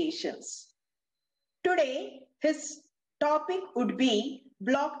applications. Today, his topic would be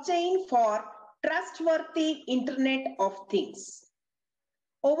blockchain for trustworthy Internet of Things.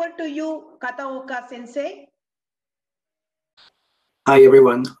 Over to you, Kataoka sensei. Hi,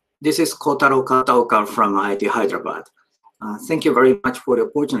 everyone. This is Kotaro Kataoka from IIT Hyderabad. Thank you very much for the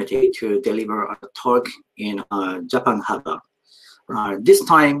opportunity to deliver a talk in Japan Habba. This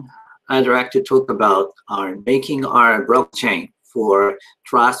time, I'd like to talk about making our blockchain for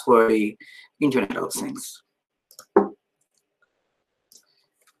trustworthy Internet of Things.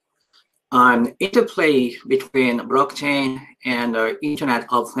 Interplay between blockchain and Internet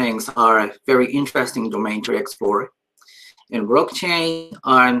of Things are a very interesting domain to explore. And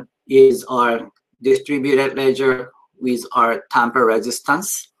blockchain is our distributed ledger with our tamper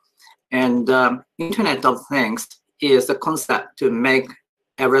resistance. And Internet of Things is the concept to make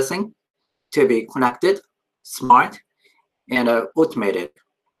everything to be connected, smart, and automated.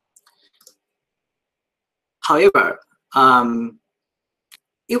 However,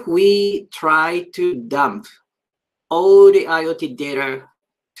 if we try to dump all the IoT data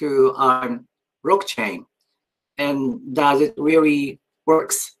to our blockchain, and does it really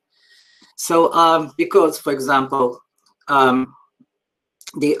works? So because, for example,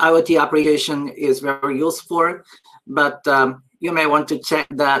 the IoT application is very useful, but you may want to check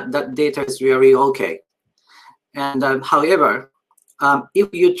that that data is really okay. And however,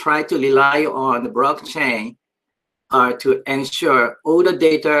 if you try to rely on the blockchain to ensure all the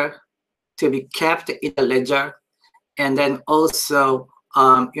data to be kept in the ledger, and then also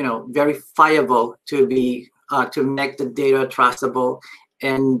verifiable to be to make the data trustable,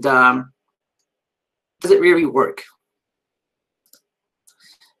 and does it really work?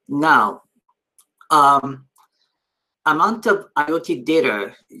 Now, amount of IoT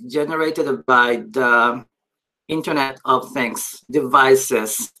data generated by the Internet of Things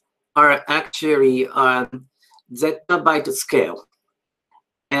devices are actually on zettabyte scale.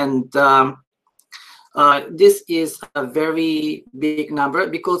 And this is a very big number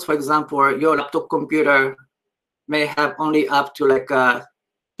because, for example, your laptop computer may have only up to like a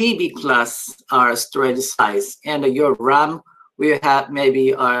TB class storage size, and your RAM will have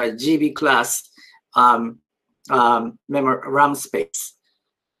maybe a GB class RAM space.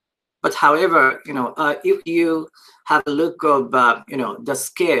 But however, if you have a look of the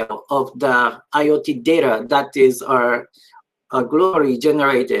scale of the IoT data that is globally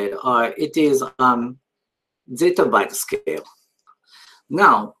generated, it is zettabyte scale.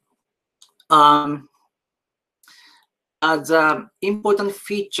 Now, as an important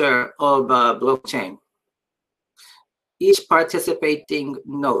feature of blockchain, each participating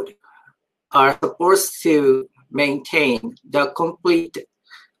node are supposed to maintain the complete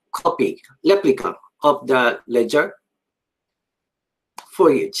replica of the ledger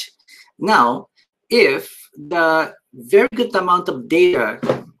for each. Now, if the very good amount of data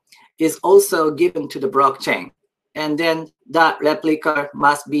is also given to the blockchain, and then that replica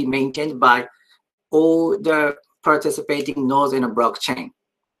must be maintained by all the participating nodes in a blockchain,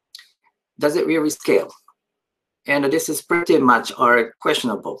 does it really scale? And this is pretty much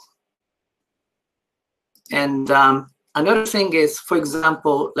questionable. And another thing is, for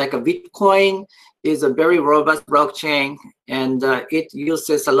example, like a Bitcoin is a very robust blockchain, and it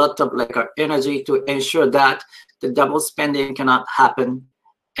uses a lot of energy to ensure that the double spending cannot happen,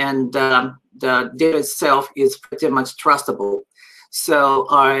 and the data itself is pretty much trustable. So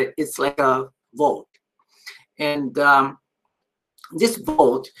it's like a vault, and this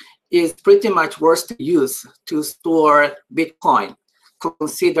vault is pretty much worth to use to store Bitcoin,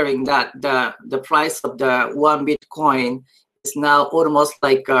 considering that the price of the one Bitcoin is now almost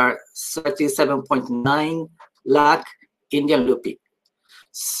like 37.9 lakh Indian rupee.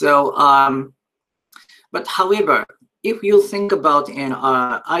 So, but however, if you think about an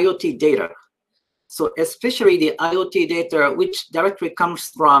IoT data, so especially the IoT data which directly comes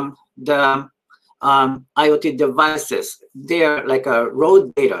from the IoT devices, they're like raw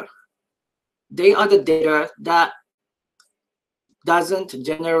data. They are the data that doesn't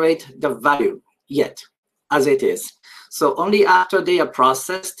generate the value yet as it is. So only after they are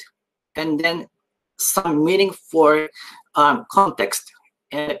processed and then some meaningful context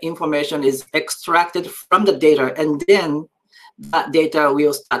and information is extracted from the data, and then that data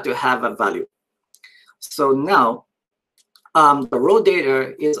will start to have a value. So now the raw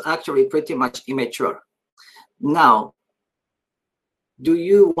data is actually pretty much immature. Now, do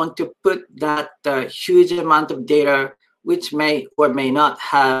you want to put that huge amount of data, which may or may not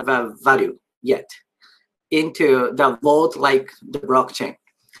have a value yet, into the vault like the blockchain?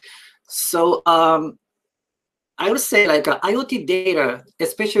 So I would say like IoT data,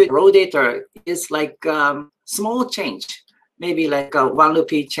 especially raw data, is like small change, maybe like a 1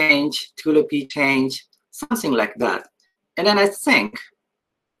 rupee change, 2 rupee change, something like that. And then I think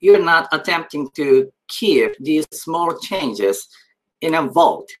you're not attempting to keep these small changes in a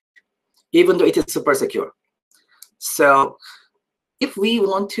vault, even though it is super secure. So if we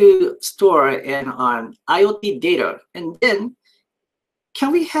want to store an IoT data, and then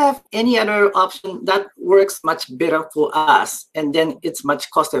can we have any other option that works much better for us, and then it's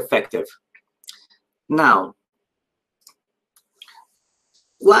much cost effective? Now,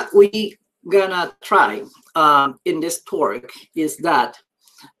 what we gonna try in this talk is that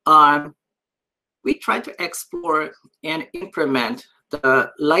we try to explore and implement the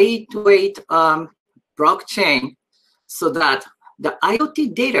lightweight blockchain so that the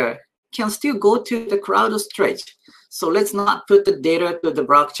IoT data can still go to the cloud storage. So let's not put the data to the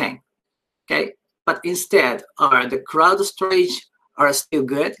blockchain, okay? But instead, the cloud storage are still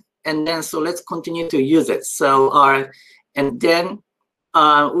good, and then so let's continue to use it. So and then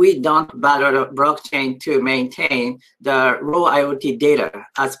we don't bother the blockchain to maintain the raw IoT data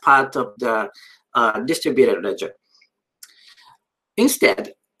as part of the distributed ledger.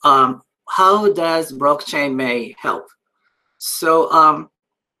 Instead, how does blockchain may help? So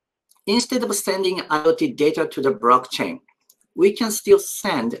instead of sending IoT data to the blockchain, we can still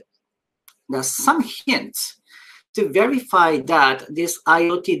send some hints to verify that this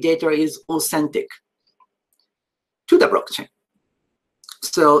IoT data is authentic to the blockchain.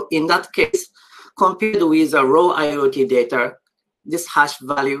 So in that case, compared with a raw IoT data, this hash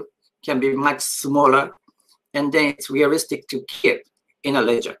value can be much smaller, and then it's realistic to keep in a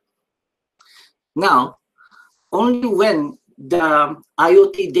ledger. Now, only when the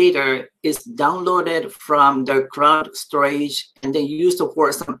IoT data is downloaded from the cloud storage and then used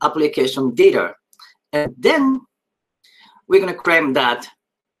for some application data, and then we're going to claim that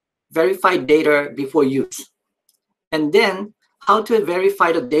verified data before use. And then how to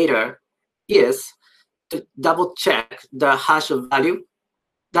verify the data is to double check the hash value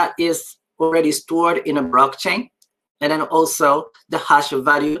that is already stored in a blockchain, and then also the hash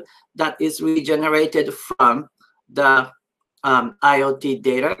value that is regenerated from the IoT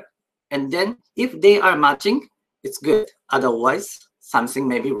data. And then if they are matching, it's good. Otherwise, something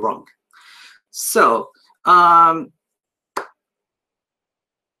may be wrong. So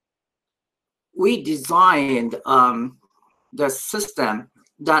we designed the system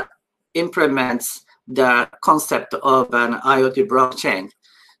that implements the concept of an IoT blockchain.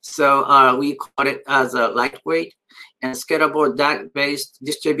 So we call it as a lightweight and scalable DAG-based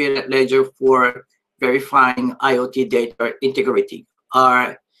distributed ledger for verifying IoT data integrity.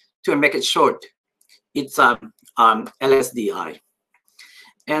 To make it short, it's LSDI.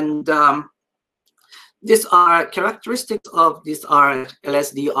 And these are characteristics of this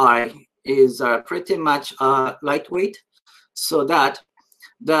LSDI is pretty much lightweight, so that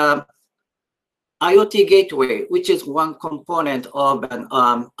the IoT gateway, which is one component of an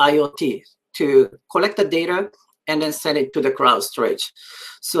IoT, to collect the data and then send it to the cloud storage.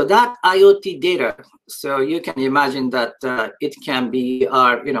 So that IoT data, so you can imagine that it can be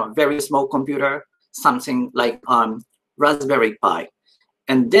very small computer, something like Raspberry Pi.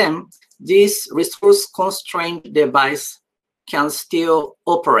 And then this resource-constrained device can still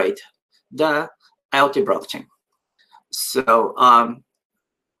operate the IoT blockchain. So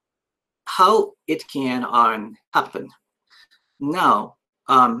how it can happen? Now,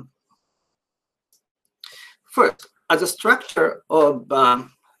 first, as a structure of the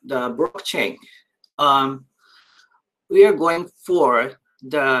blockchain, we are going for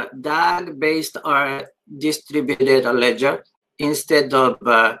the DAG-based distributed ledger instead of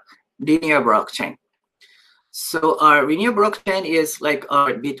linear blockchain. So our linear blockchain is like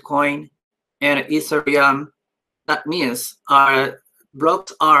our Bitcoin and Ethereum. That means our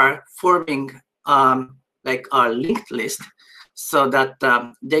blocks are forming like our linked list so that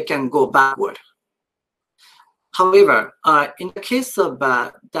they can go backward. However, in the case of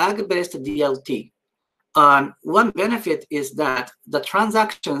DAG-based DLT, one benefit is that the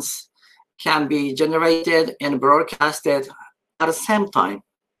transactions can be generated and broadcasted at the same time.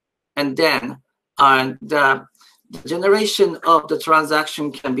 And then the generation of the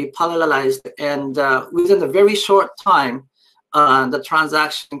transaction can be parallelized, and within a very short time, the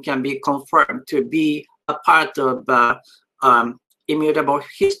transaction can be confirmed to be a part of immutable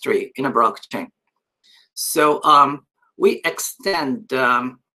history in a blockchain. So we extend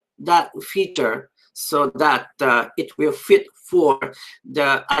that feature so that it will fit for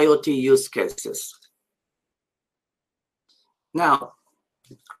the IoT use cases. Now,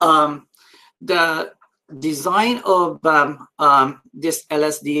 the design of this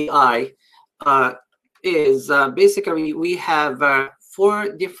LSDI is basically we have 4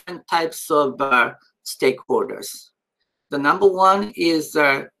 different types of stakeholders. The number one is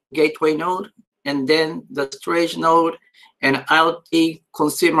gateway node, and then the storage node, and IoT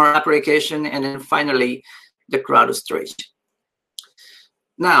consumer application, and then finally the cloud storage.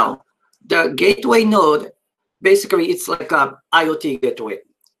 Now, the gateway node, basically it's like a IoT gateway.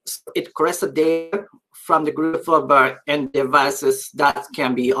 So it collects the data from the group of end devices that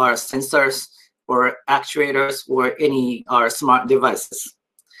can be our sensors or actuators or any smart devices.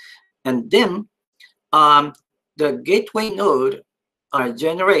 And then the gateway node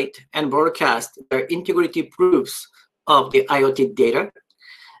generate and broadcast their integrity proofs of the IoT data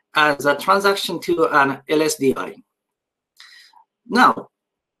as a transaction to an LSDI. Now,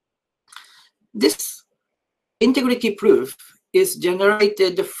 this integrity proof is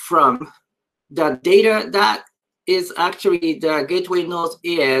generated from the data that is actually the gateway node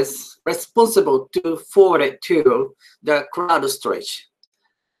is responsible to forward it to the cloud storage.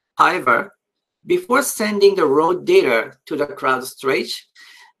 However, before sending the raw data to the cloud storage,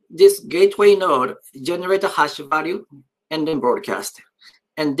 this gateway node generates a hash value and then broadcast.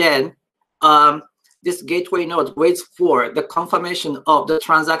 And then this gateway node waits for the confirmation of the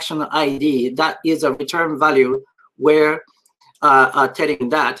transaction ID that is a return value where telling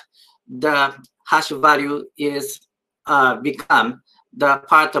that the hash value is become the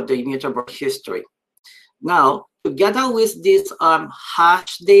part of the immutable history. Now, together with this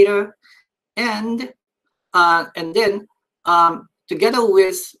hash data and then together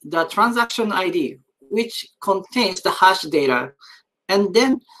with the transaction ID, which contains the hash data, and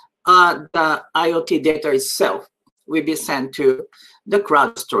then the IoT data itself will be sent to the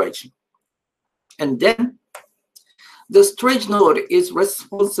cloud storage. And then the storage node is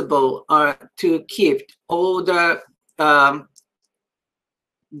responsible to keep all the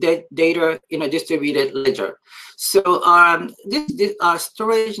data in a distributed ledger. So this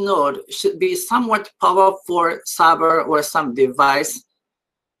storage node should be somewhat powerful server or some device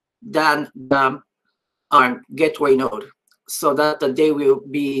than the gateway node, so that they will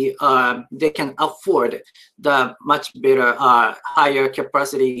be they can afford the much better higher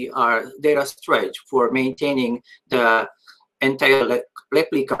capacity data storage for maintaining the entire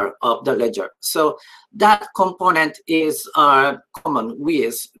replica of the ledger. So that component is common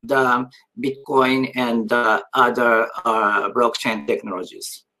with the Bitcoin and other blockchain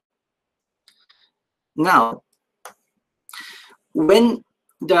technologies. Now, when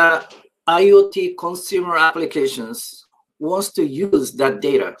the IoT consumer applications wants to use that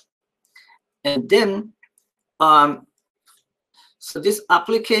data, and then so this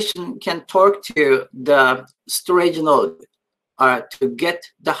application can talk to the storage node to get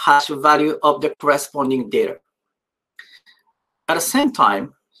the hash value of the corresponding data. At the same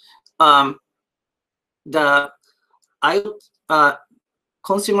time, the IoT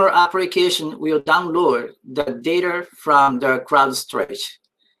consumer application will download the data from the cloud storage,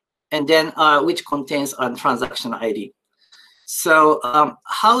 and then which contains a transaction ID. So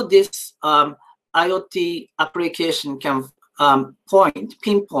how this IoT application can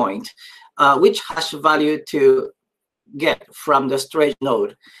pinpoint which hash value to get from the storage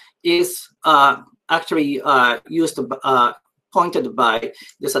node is actually pointed by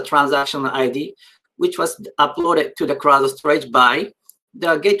this transaction ID, which was uploaded to the cloud storage by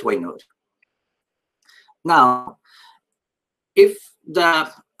the gateway node. Now, if the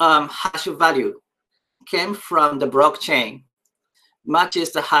hash value came from the blockchain,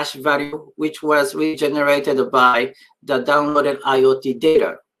 matches the hash value which was regenerated by the downloaded IoT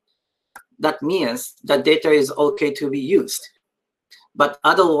data, that means the data is okay to be used. But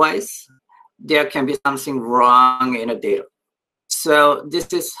otherwise, there can be something wrong in the data. So this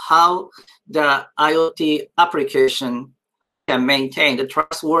is how the IoT application can maintain the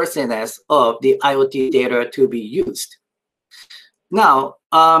trustworthiness of the IoT data to be used. Now,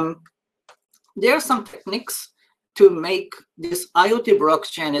 there are some techniques to make this IoT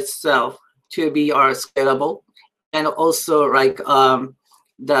blockchain itself to be scalable, and also like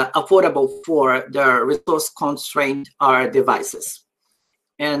the affordable for the resource constrained devices.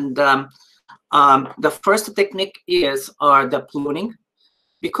 And the first technique is the pruning,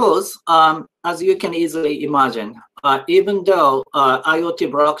 because as you can easily imagine, even though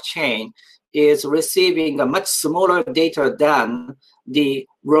IoT blockchain is receiving a much smaller data than the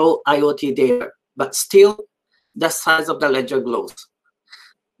raw IoT data, but still the size of the ledger grows.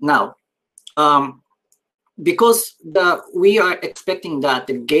 Now, because we are expecting that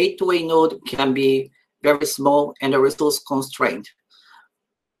the gateway node can be very small and resource constrained,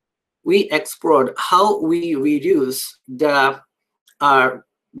 we explored how we reduce the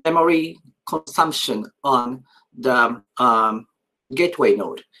memory consumption on the gateway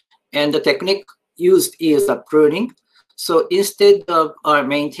node. And the technique used is pruning. So instead of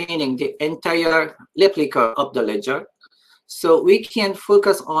maintaining the entire replica of the ledger, so we can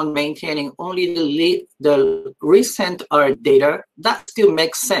focus on maintaining only the recent data that still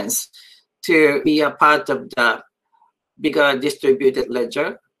makes sense to be a part of the bigger distributed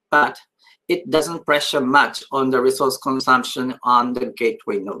ledger, but it doesn't pressure much on the resource consumption on the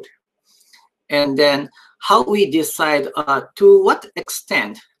gateway node. And then how we decide to what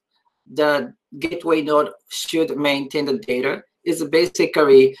extent the gateway node should maintain the data is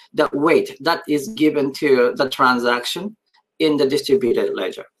basically the weight that is given to the transaction in the distributed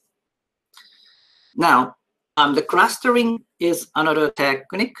ledger. Now, the clustering is another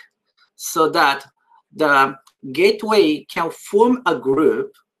technique, so that the gateway can form a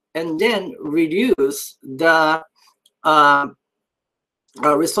group and then reduce the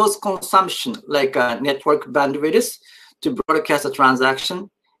resource consumption, like network bandwidth, to broadcast a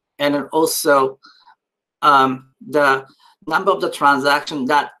transaction, and also the number of the transaction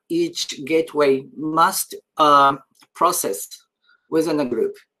that each gateway must process within a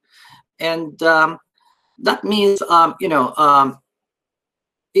group. And that means,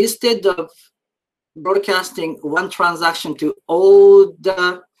 instead of broadcasting one transaction to all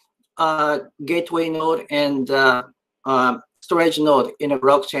the gateway node and storage node in a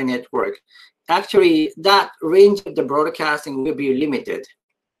blockchain network, actually that range of the broadcasting will be limited.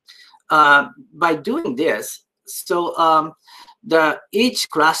 By doing this, so each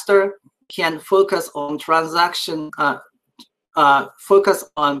cluster can focus on transaction, focus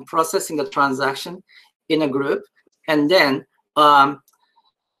on processing the transaction in a group, and then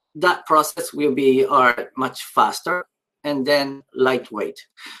that process will be much faster and then lightweight.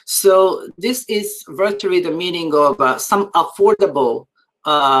 So this is virtually the meaning of some affordable,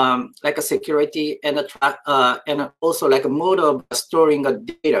 like a security and also like a mode of storing a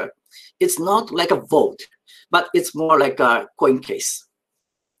data. It's not like a vault, but it's more like a coin case.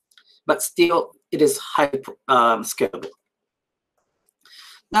 But still, it is highly scalable.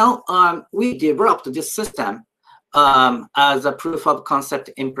 Now, we developed this system as a proof of concept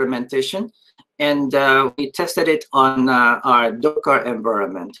implementation, and we tested it on our Docker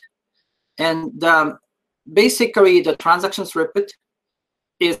environment. And basically, the transaction throughput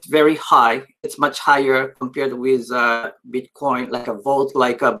is very high. It's much higher compared with Bitcoin, like a vault,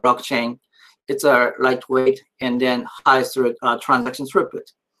 like a blockchain. It's a lightweight and then high transaction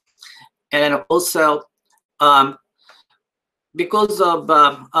throughput. And also, because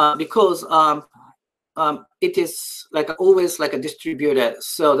it is like always like a distributed,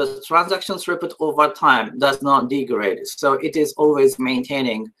 so the transaction throughput over time does not degrade. So it is always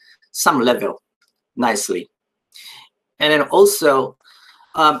maintaining some level nicely. And then also,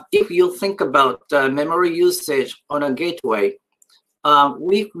 if you think about memory usage on a gateway,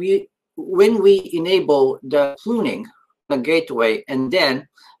 when we enable the pruning on the gateway, and then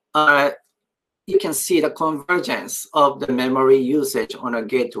you can see the convergence of the memory usage on a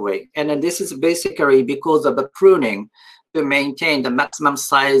gateway. And then this is basically because of the pruning to maintain the maximum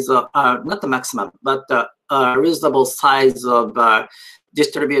size of, not the maximum, but the reasonable size of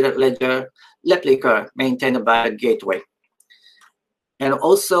distributed ledger replica maintained by a gateway. And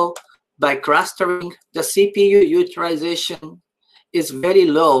also, by clustering, the CPU utilization is very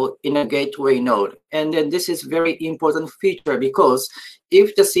low in a gateway node. And then this is very important feature, because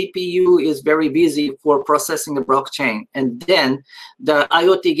if the CPU is very busy for processing the blockchain, and then the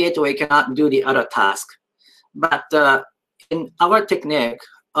IoT gateway cannot do the other task. But in our technique,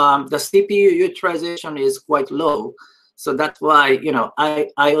 the CPU utilization is quite low. So that's why,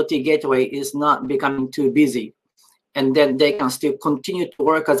 IoT gateway is not becoming too busy. And then they can still continue to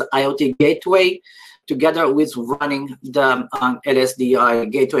work as IoT gateway together with running the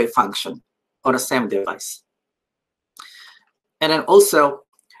LSDI gateway function on the same device. And then also,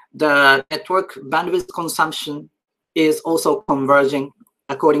 the network bandwidth consumption is also converging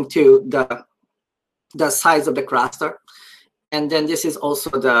according to the size of the cluster. And then this is also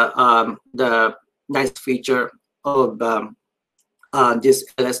the nice feature of this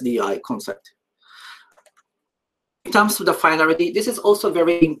LSDI concept. In terms of the finality, this is also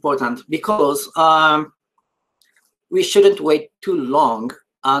very important because we shouldn't wait too long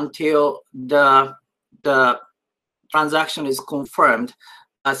until the transaction is confirmed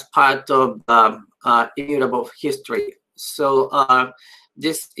as part of immutable history. So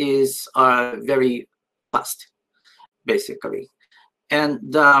this is very fast, basically. And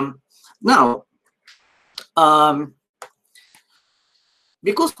now,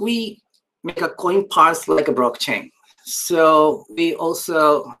 because we make a coin parse like a blockchain, so we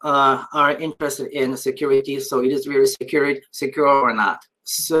also are interested in security. So it is really secure or not.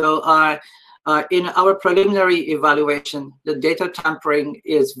 So in our preliminary evaluation, the data tampering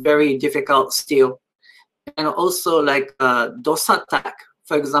is very difficult still. And also like DOS attack,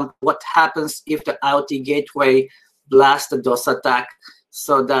 for example, what happens if the IoT gateway blasts the DOS attack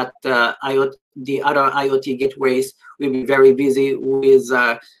so that the other IoT gateways will be very busy with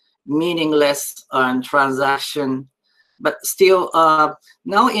meaningless transaction. But still,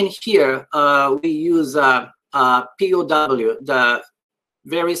 now in here, we use POW, the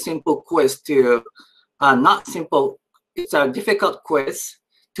very simple quiz to, not simple, it's a difficult quiz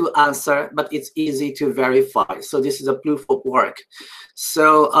to answer, but it's easy to verify. So this is a proof of work.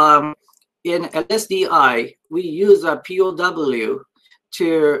 So in LSDI, we use a POW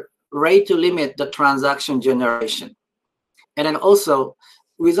to rate to limit the transaction generation. And then also,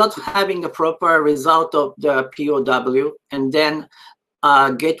 without having the proper result of the POW, and then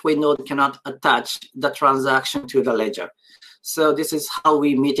gateway node cannot attach the transaction to the ledger. So this is how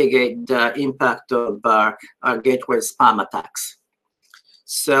we mitigate the impact of our gateway spam attacks.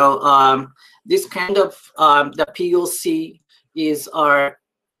 So this kind of the POC is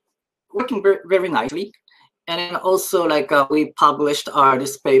working very nicely, and then also like we published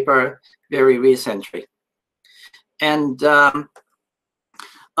this paper very recently. And as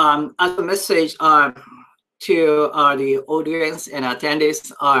a message to the audience and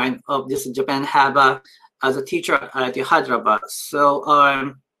attendees of this Japan Habba as a teacher at Hyderabad. So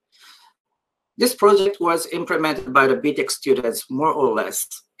this project was implemented by the BTech students, more or less.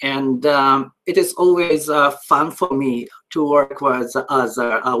 And it is always fun for me to work with as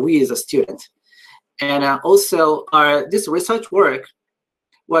a student. And also, this research work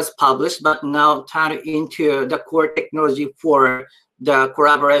was published, but now turned into the core technology for the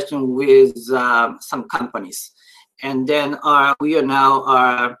collaboration with some companies. And then we are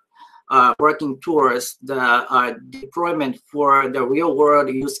now working towards the deployment for the real world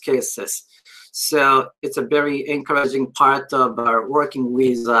use cases. So it's a very encouraging part of working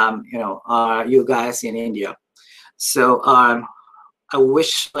with you guys in India. So I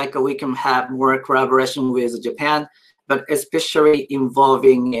wish like we can have more collaboration with Japan, but especially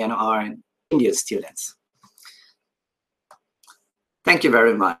involving our Indian students. Thank you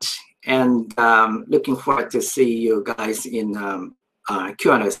very much, and looking forward to see you guys in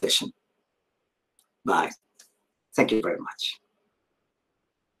Q&A session. Bye. Thank you very much.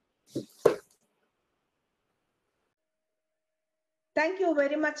 Thank you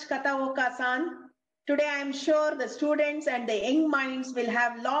very much, Kataoka-san. Today, I am sure the students and the young minds will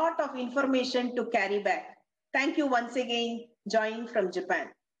have a lot of information to carry back. Thank you once again, joining from Japan.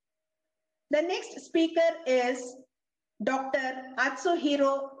 The next speaker is Dr.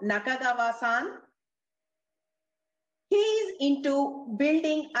 Atsuhiro Nakagawa-san. He is into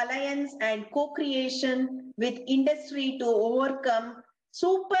building alliance and co-creation with industry to overcome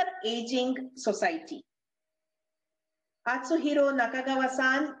super aging society. Atsuhiro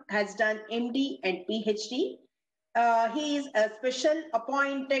Nakagawa-san has done MD and PhD. He is a special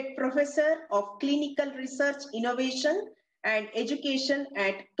appointed professor of clinical research, innovation and education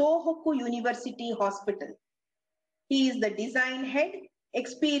at Tohoku University Hospital. He is the design head,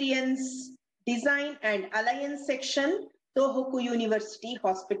 experience, design and alliance section, Tohoku University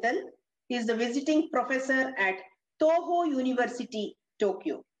Hospital. He is the visiting professor at Toho University,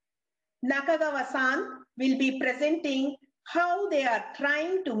 Tokyo. Nakagawa-san will be presenting how they are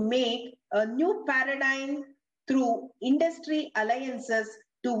trying to make a new paradigm through industry alliances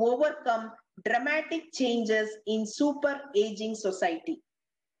to overcome dramatic changes in super aging society.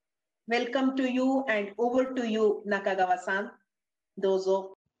 Welcome to you, and over to you, Nakagawa-san.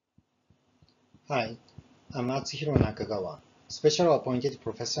 Dozo. Hi, I'm Atsuhiro Nakagawa, Special Appointed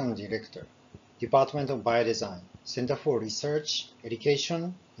Professor and Director, Department of Biodesign, Center for Research,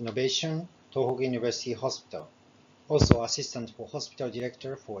 Education, Innovation, Tohoku University Hospital. Also Assistant for Hospital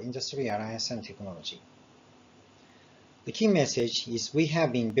Director for Industry Alliance and Technology. The key message is we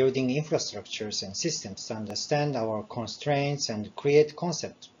have been building infrastructures and systems to understand our constraints and create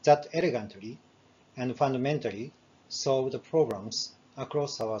concepts that elegantly and fundamentally solve the problems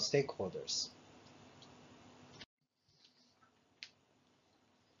across our stakeholders.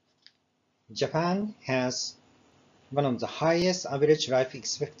 Japan has one of the highest average life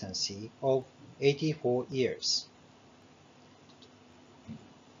expectancy of 84 years,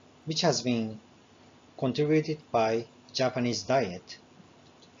 which has been contributed by Japanese diet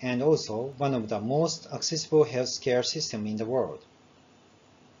and also one of the most accessible healthcare systems in the world.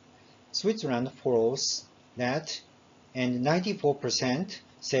 Switzerland follows that, and 94%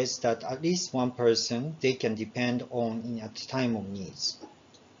 says that at least one person they can depend on at the time of needs.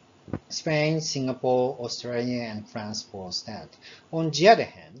 Spain, Singapore, Australia, and France follows that. On the other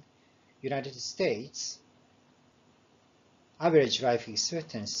hand, United States average life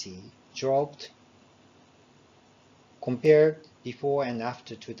expectancy dropped compared before and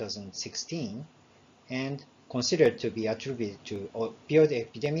after 2016 and considered to be attributed to opioid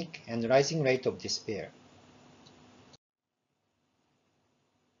epidemic and rising rate of despair.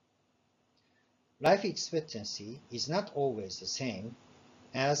 Life expectancy is not always the same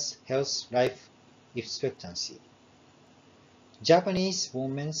as health life expectancy. Japanese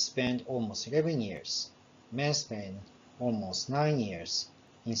women spend almost 11 years, men spend almost 9 years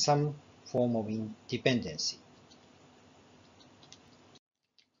in some form of dependency.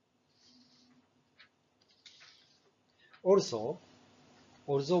 Also,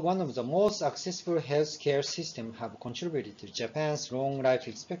 although one of the most accessible healthcare systems have contributed to Japan's long life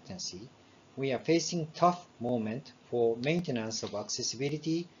expectancy, we are facing tough moment for maintenance of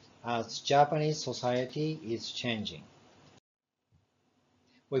accessibility as Japanese society is changing.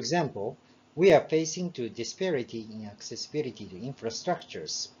 For example, we are facing to disparity in accessibility to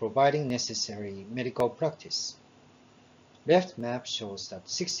infrastructures providing necessary medical practice. Left map shows that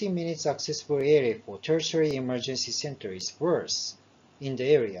 60 minutes accessible area for tertiary emergency center is worse in the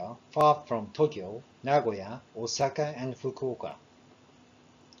area far from Tokyo, Nagoya, Osaka, and Fukuoka.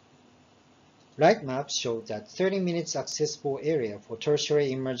 Right maps show that 30 minutes accessible area for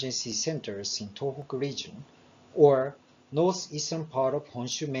tertiary emergency centers in Tohoku region or northeastern part of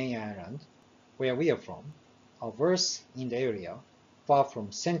Honshu main island, where we are from, are worse in the area far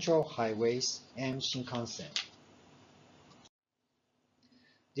from central highways and Shinkansen.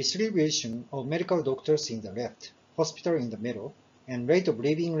 Distribution of medical doctors in the left, hospital in the middle, and rate of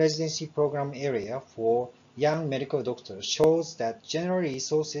living residency program area for young medical doctors shows that general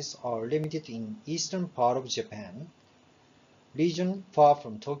resources are limited in eastern part of Japan, region far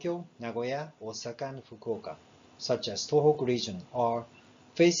from Tokyo, Nagoya, Osaka, and Fukuoka, such as Tohoku region, are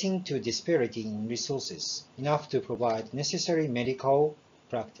facing to disparity in resources enough to provide necessary medical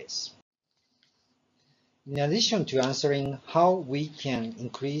practice. In addition to answering how we can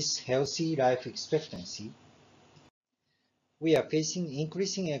increase healthy life expectancy, we are facing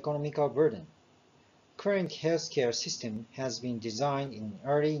increasing economical burden. Current healthcare system has been designed in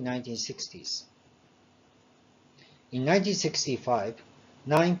early 1960s. In 1965,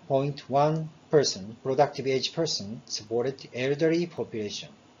 9.1 productive age person supported elderly population,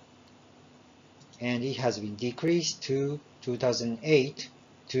 and it has been decreased to 2008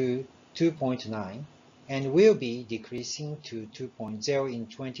 to 2.9 and will be decreasing to 2.0 in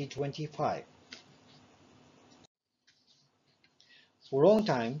 2025. For a long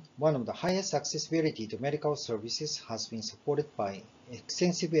time, one of the highest accessibility to medical services has been supported by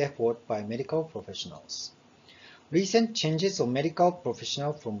extensive effort by medical professionals. Recent changes of medical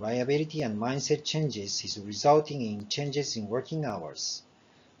professionals from liability and mindset changes is resulting in changes in working hours.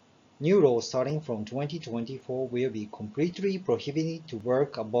 New law starting from 2024 will be completely prohibited to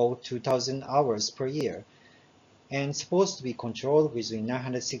work about 2,000 hours per year and supposed to be controlled within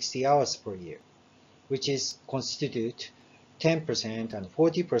 960 hours per year, which is constitute 10% and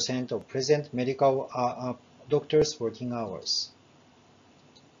 40% of present medical doctors' working hours.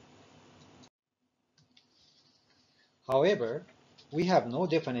 However, we have no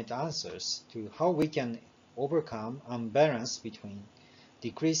definite answers to how we can overcome imbalance between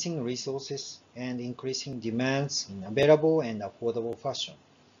decreasing resources and increasing demands in available and affordable fashion,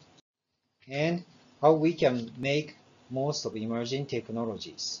 and how we can make most of emerging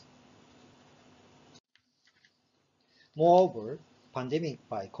technologies. Moreover, pandemic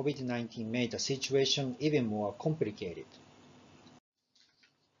by COVID-19 made the situation even more complicated.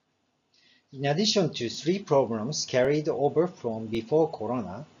 In addition to 3 problems carried over from before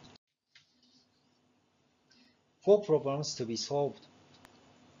Corona, 4 problems to be solved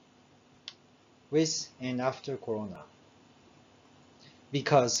with and after Corona.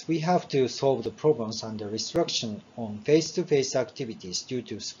 because we have to solve the problems under restriction on face-to-face activities due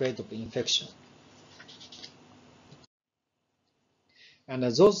to spread of infection.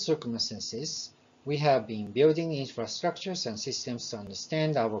 Under those circumstances, we have been building infrastructures and systems to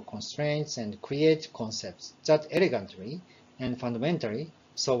understand our constraints and create concepts that elegantly and fundamentally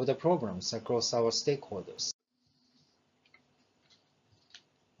solve the problems across our stakeholders.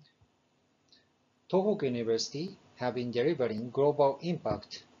 Tohoku University have been delivering global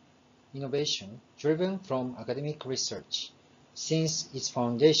impact innovation driven from academic research since its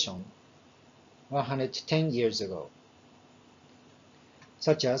foundation 110 years ago,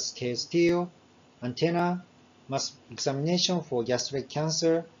 such as K-steel, antenna, mass examination for gastric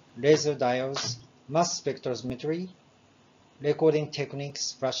cancer, laser diodes, mass spectrometry, recording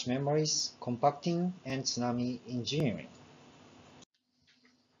techniques, flash memories, compacting, and tsunami engineering.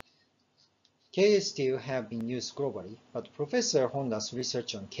 K-steel have been used globally, but Professor Honda's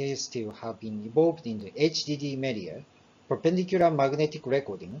research on K-steel have been evolved into HDD media, perpendicular magnetic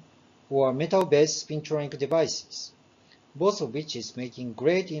recording, or metal-based spintronic devices, both of which is making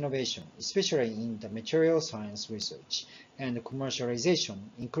great innovation, especially in the material science research and commercialization,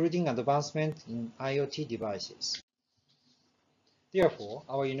 including advancement in IoT devices. Therefore,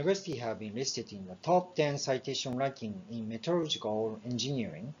 our university have been listed in the top 10 citation ranking in metallurgical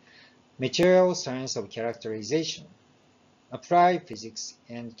engineering, material science of characterization, applied physics,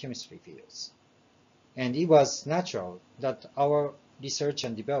 and chemistry fields. And it was natural that our research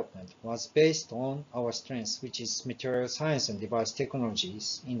and development was based on our strengths, which is material science and device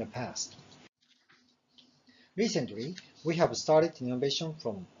technologies in the past. Recently, we have started innovation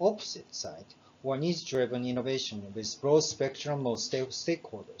from opposite side, or needs-driven innovation with broad spectrum of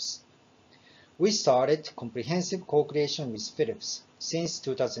stakeholders. We started comprehensive co-creation with Philips since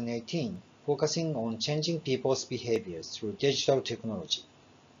 2018, focusing on changing people's behaviors through digital technology.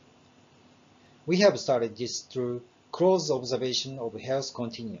 We have started this through close observation of health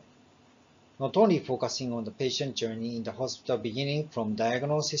continuum, not only focusing on the patient journey in the hospital beginning from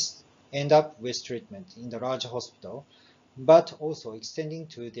diagnosis end up with treatment in the large hospital, but also extending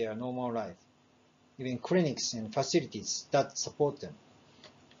to their normal life, even clinics and facilities that support them.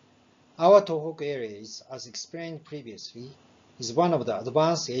 Our Tohoku area is, as explained previously, is one of the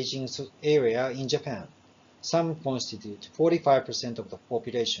advanced aging area in Japan. Some constitute 45% of the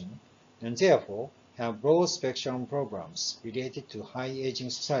population, and therefore have broad spectrum programs related to high aging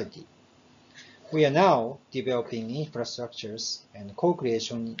society. We are now developing infrastructures and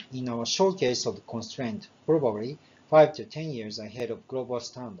co-creation in our showcase of constraint, probably 5 to 10 years ahead of global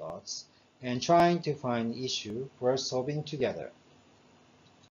standards, and trying to find issues worth solving together.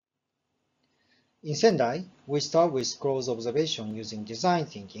 In Sendai, we start with close observation using design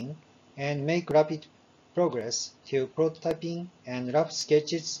thinking and make rapid progress to prototyping and rough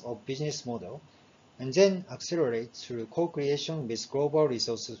sketches of business model, and then accelerate through co-creation with global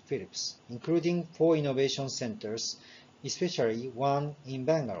resources Philips, including 4 innovation centers, especially one in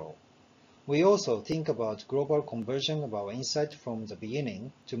Bangalore. We also think about global conversion of our insight from the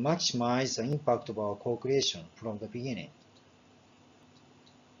beginning to maximize the impact of our co-creation from the beginning.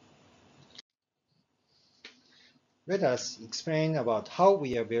 Let us explain about how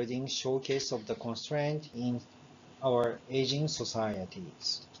we are building showcase of the constraint in our aging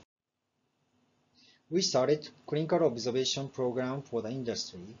societies. We started clinical observation program for the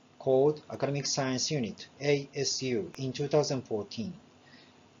industry called Academic Science Unit, ASU, in 2014.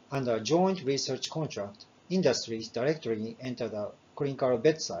 Under a joint research contract, industries directly enter the clinical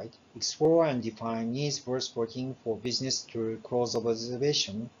bedside, explore and define needs worth working for business through close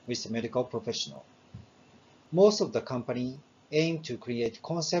observation with the medical professional. Most of the company aim to create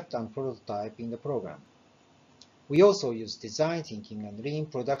concept and prototype in the program. We also use design thinking and lean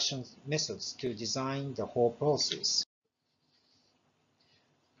production methods to design the whole process.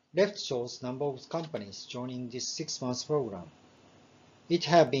 Left shows number of companies joining this 6-month program. It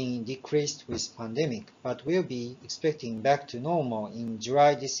has been decreased with pandemic, but will be expecting back to normal in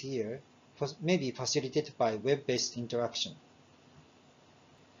July this year, maybe facilitated by web-based interaction.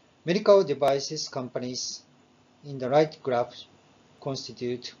 Medical devices companies in the right graph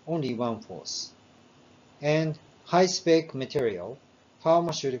constitute only 1/4, and high-spec material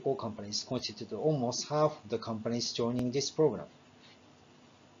pharmaceutical companies constitute almost half of the companies joining this program.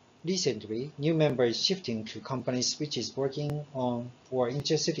 Recently, new members shifting to companies which is working on or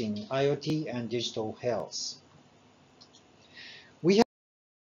interested in IoT and digital health. We have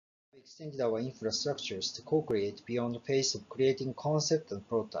extended our infrastructures to co-create beyond the phase of creating concept and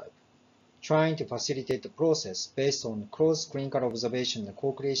prototype, trying to facilitate the process based on close clinical observation and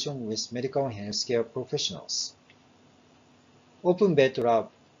co-creation with medical and healthcare professionals. Open Bed Lab,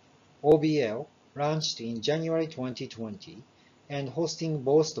 OBL, launched in January 2020 and hosting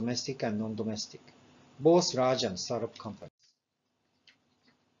both domestic and non-domestic, both large and startup companies.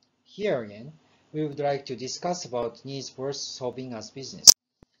 Here again, we would like to discuss about needs worth solving as business.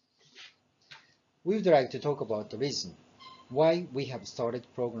 We would like to talk about the reason why we have started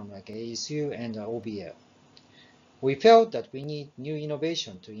programs like ASU and OBL. We felt that we need new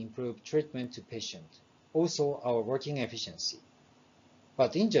innovation to improve treatment to patients, also our working efficiency.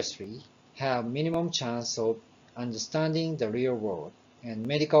 But industry have minimum chance of understanding the real world and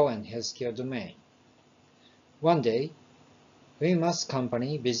medical and healthcare domain. One day, a famous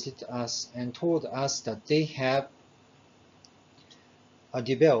company visited us and told us that they have a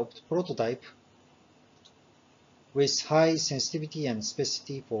developed prototype with high sensitivity and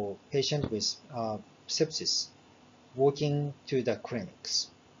specificity for patients with sepsis walking to the clinics.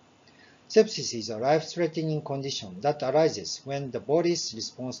 Sepsis is a life-threatening condition that arises when the body's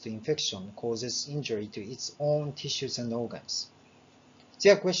response to infection causes injury to its own tissues and organs.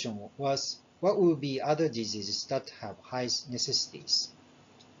 Their question was, what would be other diseases that have high necessities?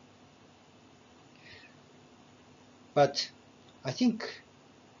 But I think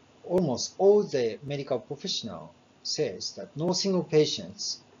almost all the medical professional says that no single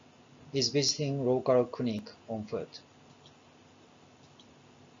patient is visiting local clinic on foot.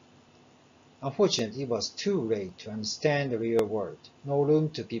 Unfortunately, it was too late to understand the real world, no room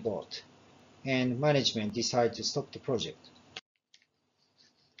to pivot, and management decided to stop the project.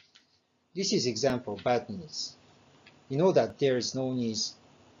 This is example of bad news. You know that there is no news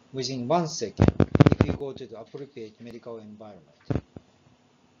within 1 second if you go to the appropriate medical environment.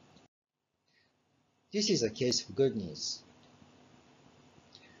 This is a case of good news.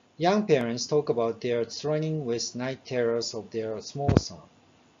 Young parents talk about their struggling with night terrors of their small son.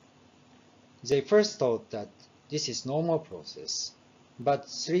 They first thought that this is normal process, but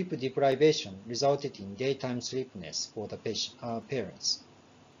sleep deprivation resulted in daytime sleepiness for the parents.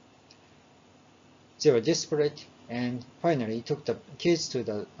 They were desperate and finally took the kids to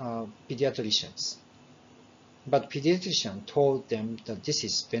the pediatricians. But pediatrician told them that this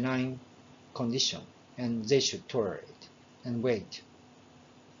is benign condition and they should tolerate and wait.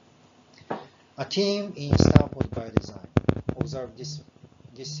 A team in Stanford Biodesign observed these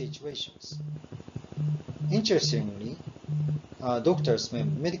situations. Interestingly, doctors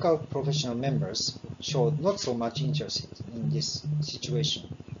and medical professional members showed not so much interest in this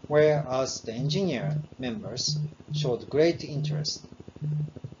situation, whereas the engineer members showed great interest,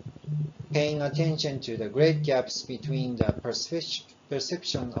 paying attention to the great gaps between the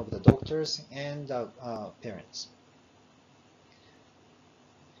perception of the doctors and the parents.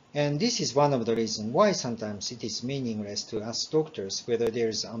 And this is one of the reasons why sometimes it is meaningless to ask doctors whether there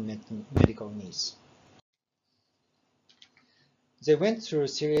is unmet medical needs. They went through a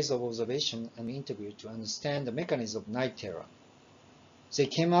series of observations and interviews to understand the mechanism of night terror. They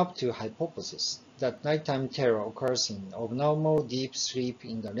came up to a hypothesis that nighttime terror occurs in abnormal deep sleep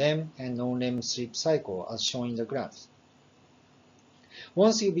in the REM and non-REM sleep cycle as shown in the graph.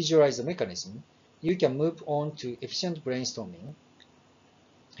 Once you visualize the mechanism, you can move on to efficient brainstorming,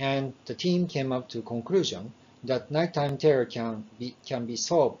 and the team came up to a conclusion that nighttime terror can be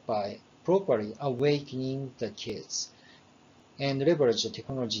solved by properly awakening the kids and leverage the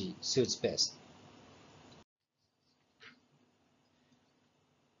technology suits best,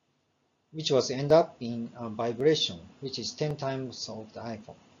 which was end up in a vibration, which is 10 times of the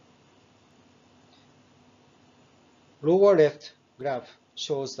iPhone. Lower left graph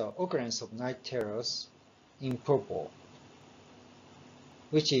shows the occurrence of night terrors in purple,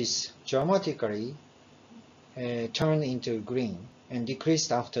 which is dramatically turned into green and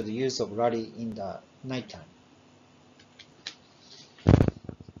decreased after the use of Rally in the nighttime.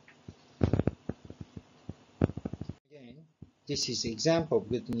 Again, this is an example of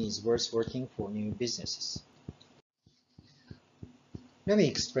good news worth working for new businesses. Let me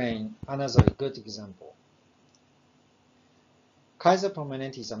explain another good example. Kaiser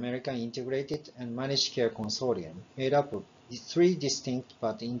Permanente is American Integrated and Managed Care Consortium made up of 3 distinct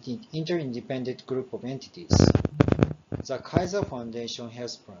but interdependent group of entities: the Kaiser Foundation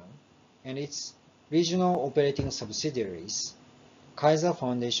Health Plan and its regional operating subsidiaries, Kaiser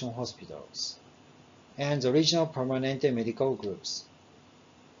Foundation Hospitals, and the regional Permanente medical groups.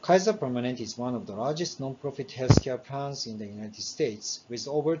 Kaiser Permanente is one of the largest non-profit healthcare plans in the United States with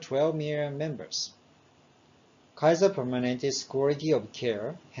over 12 million members. Kaiser Permanente's quality of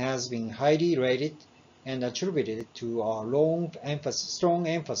care has been highly rated and attributed to a strong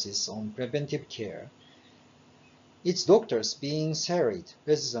emphasis on preventive care, its doctors being salaried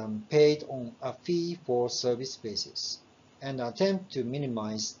rather than paid on a fee-for-service basis. and attempt to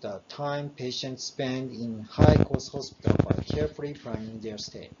minimize the time patients spend in high-cost hospital by carefully planning their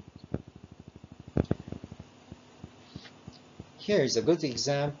stay. Here is a good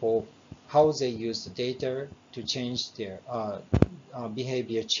example of how they use the data to change their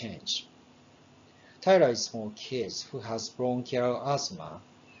behavior change. Tyra is a small kid who has bronchial asthma.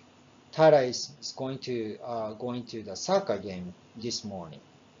 Tyra is going to the soccer game this morning.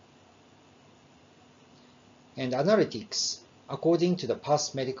 And analytics, according to the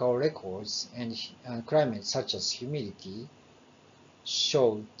past medical records and climate such as humidity,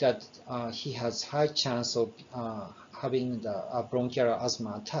 show that he has high chance of having the bronchial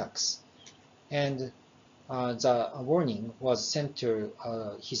asthma attacks. And the warning was sent to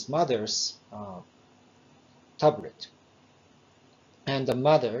his mother's tablet. And the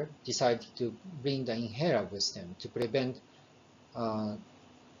mother decided to bring the inhaler with them to prevent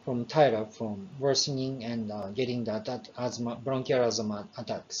from Tyra from worsening and getting the bronchial asthma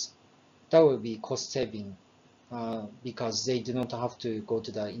attacks. That will be cost saving because they do not have to go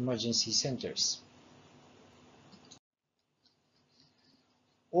to the emergency centers.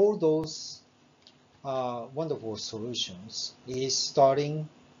 All those wonderful solutions is starting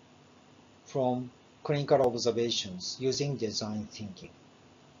from clinical observations using design thinking.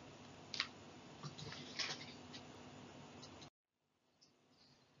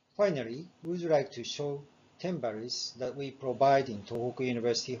 Finally, we would like to show 10 values that we provide in Tohoku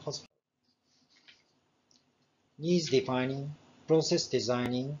University Hospital. Needs defining, process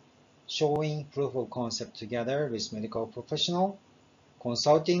designing, showing proof of concept together with medical professional,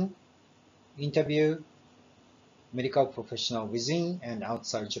 consulting, interview, medical professional within and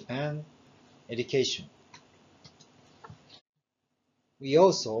outside Japan, education. We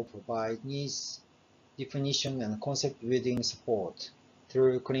also provide needs definition and concept building support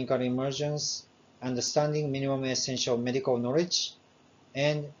through clinical immersions, understanding minimum essential medical knowledge,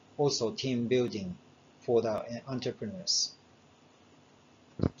 and also team building for the entrepreneurs.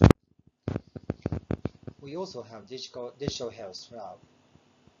 We also have digital health lab,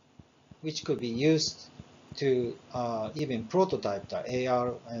 which could be used to even prototype the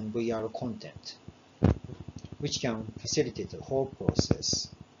AR and VR content, which can facilitate the whole process.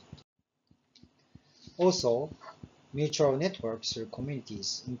 Also, mutual networks through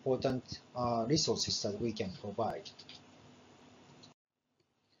communities, important resources that we can provide.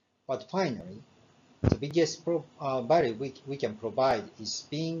 But finally, the biggest value we can provide is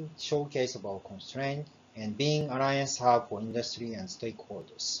being showcase of our constraint and being alliance hub for industry and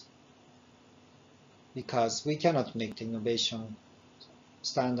stakeholders. Because we cannot make the innovation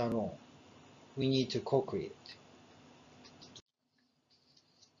stand alone. We need to co-create.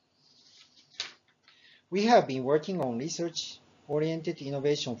 We have been working on research-oriented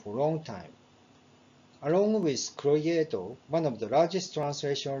innovation for a long time. Along with Croieto, one of the largest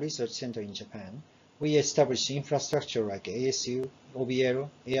translational research centers in Japan, we established infrastructure like ASU, OBL,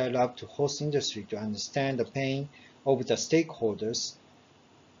 AI Lab to host industry to understand the pain of the stakeholders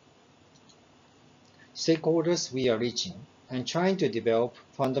we are reaching, and trying to develop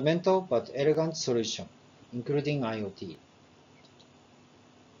fundamental but elegant solutions, including IoT.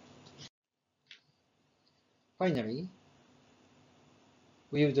 Finally,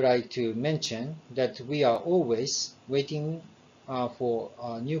 we would like to mention that we are always waiting for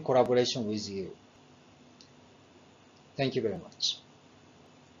a new collaboration with you. Thank you very much.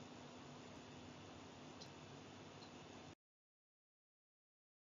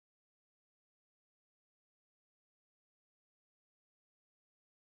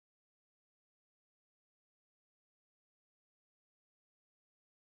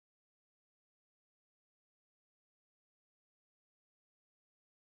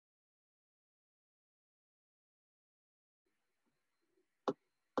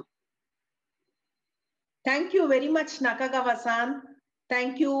 Thank you very much, Nakagawa-san.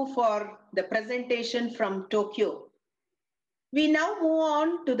 Thank you for the presentation from Tokyo. We now move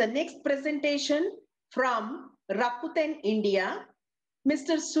on to the next presentation from Rakuten, India.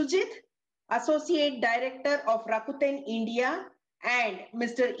 Mr. Sujit, Associate Director of Rakuten, India, and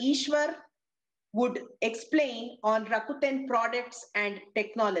Mr. Ishwar would explain on Rakuten products and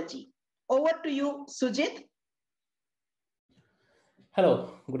technology. Over to you, Sujit. Hello,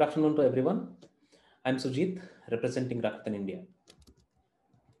 good afternoon to everyone. I'm Sujit, representing Rakuten India.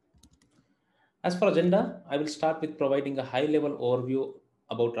 As for agenda, I will start with providing a high-level overview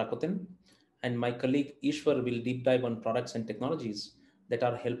about Rakuten, and my colleague Ishwar will deep dive on products and technologies that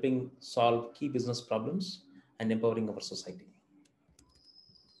are helping solve key business problems and empowering our society.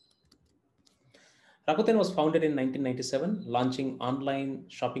 Rakuten was founded in 1997, launching online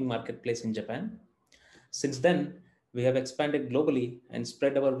shopping marketplace in Japan. Since then, We have expanded globally and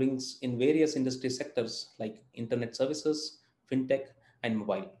spread our wings in various industry sectors like internet services, fintech, and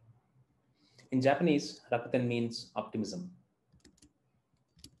mobile. In Japanese, Rakuten means optimism.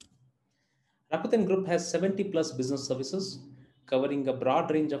 Rakuten Group has 70 plus business services covering a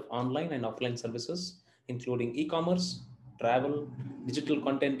broad range of online and offline services, including e-commerce, travel, digital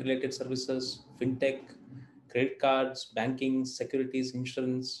content related services, fintech, credit cards, banking, securities,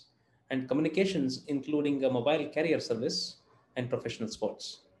 insurance, and communications, including a mobile carrier service and professional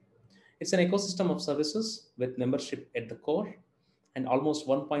sports. It's an ecosystem of services with membership at the core and almost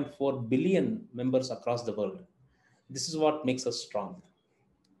 1.4 billion members across the world. This is what makes us strong.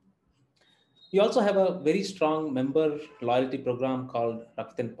 We also have a very strong member loyalty program called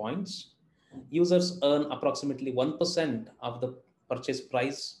Rakuten Points. Users earn approximately 1% of the purchase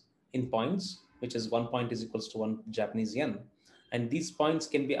price in points, which is 1 point is equals to 1 Japanese yen. And these points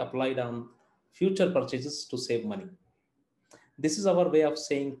can be applied on future purchases to save money. This is our way of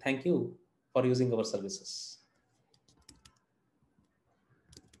saying thank you for using our services.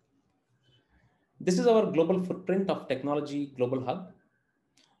 This is our global footprint of Technology Global Hub.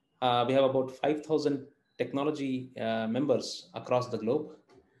 We have about 5,000 technology members across the globe,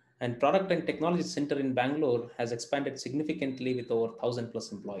 and Product and Technology Center in Bangalore has expanded significantly with over 1,000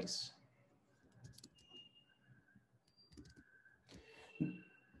 plus employees.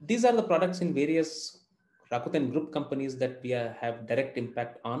 These are the products in various Rakuten Group companies that we have direct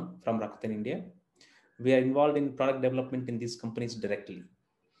impact on from Rakuten India. We are involved in product development in these companies directly.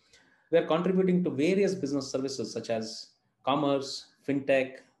 We are contributing to various business services such as commerce,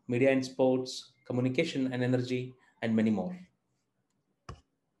 fintech, media and sports, communication and energy, and many more.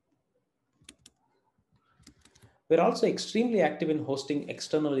 We're also extremely active in hosting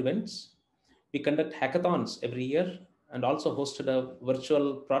external events. We conduct hackathons every year and also hosted a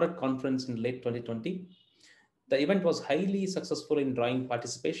virtual product conference in late 2020. The event was highly successful in drawing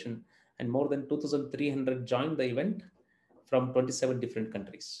participation, and more than 2,300 joined the event from 27 different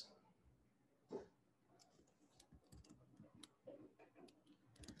countries.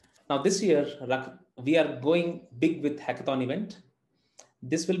 Now this year, we are going big with hackathon event.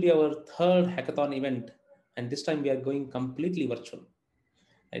 This will be our third hackathon event, and this time we are going completely virtual.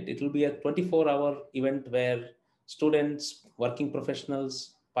 It will be a 24-hour event where students, working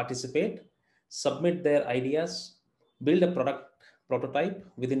professionals participate, submit their ideas, build a product prototype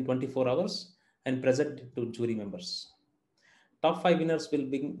within 24 hours, and present it to jury members. Top 5 winners will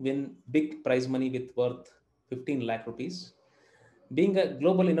win big prize money with worth 15 lakh rupees. Being a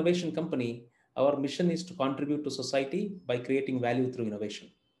global innovation company, our mission is to contribute to society by creating value through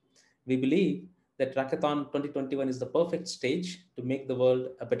innovation. We believe that Hackathon 2021 is the perfect stage to make the world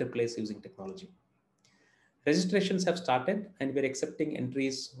a better place using technology. Registrations have started and we're accepting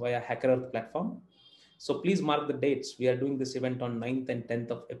entries via Hacker Earth platform. So please mark the dates. We are doing this event on 9th and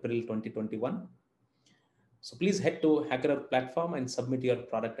 10th of April 2021. So please head to Hacker Earth platform and submit your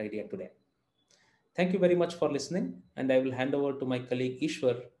product idea today. Thank you very much for listening, and I will hand over to my colleague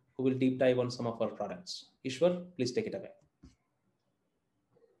Ishwar, who will deep dive on some of our products. Ishwar, please take it away.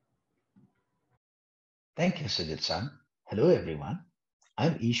 Thank you, Sujit-san. Hello, everyone.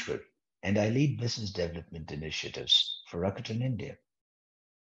 I'm Ishwar, and I lead business development initiatives for Rakuten India.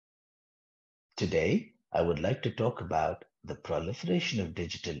 Today, I would like to talk about the proliferation of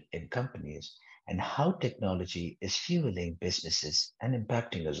digital in companies and how technology is fueling businesses and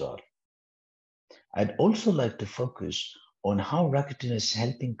impacting us all. I'd also like to focus on how Rakuten is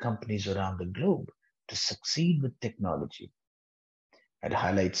helping companies around the globe to succeed with technology. I'd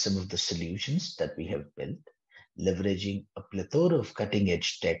highlight some of the solutions that we have built, leveraging a plethora of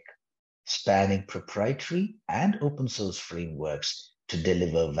cutting-edge tech, spanning proprietary and open source frameworks to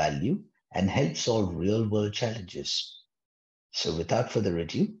deliver value and help solve real-world challenges. So without further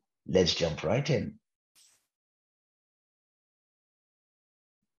ado, let's jump right in.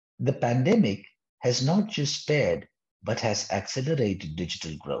 The pandemic has not just spared, but has accelerated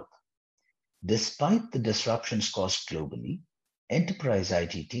digital growth. Despite the disruptions caused globally, enterprise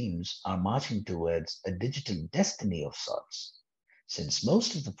IT teams are marching towards a digital destiny of sorts, since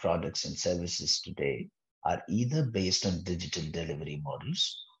most of the products and services today are either based on digital delivery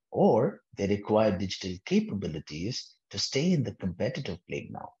models or they require digital capabilities to stay in the competitive play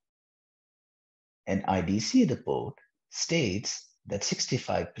now. An IDC report states that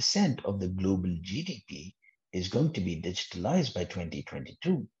 65% of the global GDP is going to be digitalized by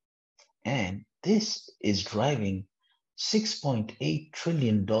 2022. And this is driving $6.8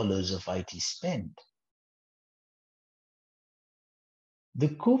 trillion of IT spend. The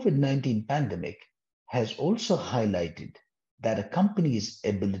COVID-19 pandemic has also highlighted that a company's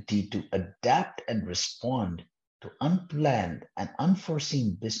ability to adapt and respond to unplanned and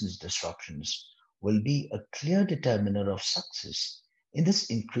unforeseen business disruptions will be a clear determiner of success in this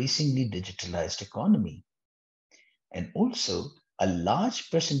increasingly digitalized economy. And also, a large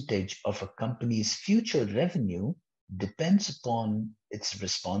percentage of a company's future revenue depends upon its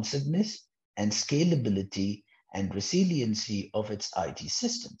responsiveness and scalability and resiliency of its IT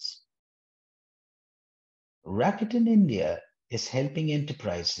systems. Rakuten India is helping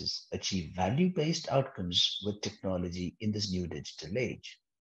enterprises achieve value-based outcomes with technology in this new digital age.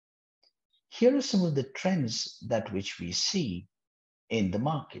 Here are some of the trends that which we see in the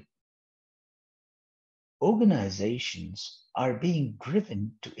market. Organizations are being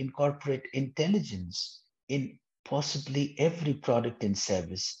driven to incorporate intelligence in possibly every product and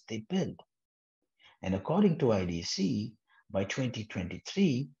service they build. And according to IDC, by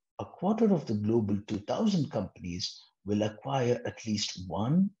 2023, a quarter of the global 2000 companies will acquire at least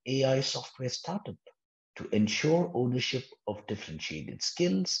one AI software startup to ensure ownership of differentiated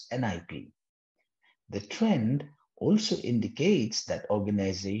skills and IP. The trend also indicates that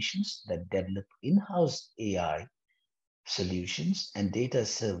organizations that develop in-house AI solutions and data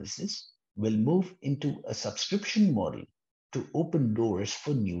services will move into a subscription model to open doors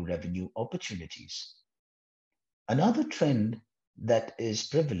for new revenue opportunities. Another trend that is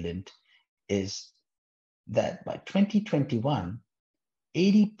prevalent is that by 2021,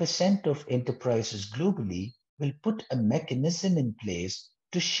 80% of enterprises globally will put a mechanism in place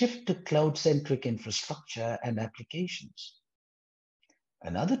to shift to cloud-centric infrastructure and applications.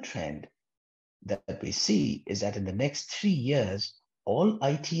 Another trend that we see is that in the next 3 years, all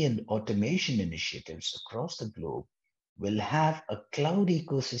IT and automation initiatives across the globe will have a cloud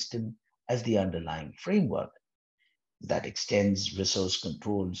ecosystem as the underlying framework that extends resource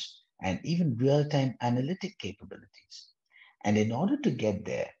controls and even real-time analytic capabilities. And in order to get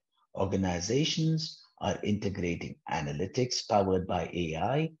there, organizations are integrating analytics powered by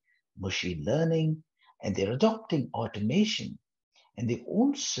AI, machine learning, and they're adopting automation. And they're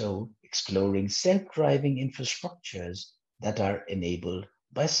also exploring self-driving infrastructures that are enabled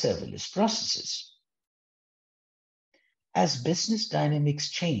by serverless processes. As business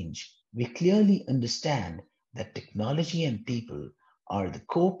dynamics change, we clearly understand that technology and people are the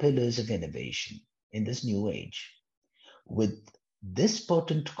core pillars of innovation in this new age. With this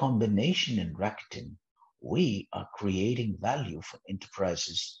potent combination in Rakuten, we are creating value for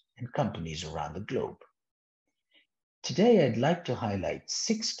enterprises and companies around the globe. Today, I'd like to highlight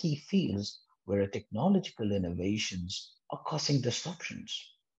 6 key fields where technological innovations are causing disruptions.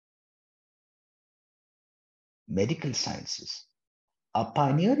 Medical sciences. Our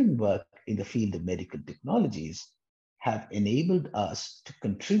pioneering work in the field of medical technologies have enabled us to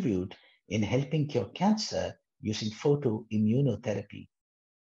contribute in helping cure cancer using photoimmunotherapy.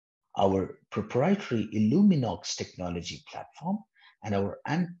 Our proprietary Illuminox technology platform and our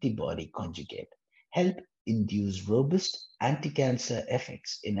antibody conjugate help induce robust anti-cancer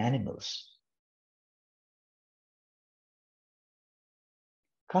effects in animals.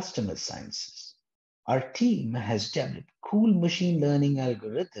 Customer sciences. Our team has developed cool machine learning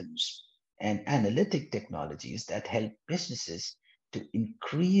algorithms and analytic technologies that help businesses to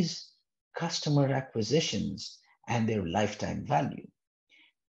increase customer acquisitions and their lifetime value.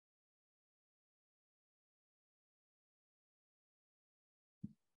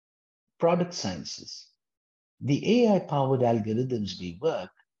 Product sciences. The AI-powered algorithms we work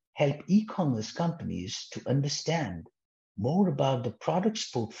help e-commerce companies to understand more about the product's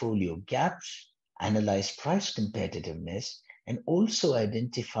portfolio gaps, analyze price competitiveness, and also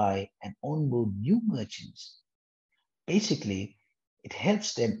identify and onboard new merchants. Basically, it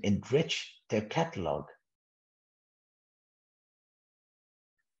helps them enrich their catalog.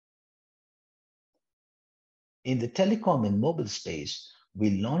 In the telecom and mobile space,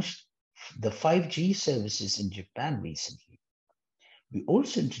 we launched the 5G services in Japan recently. We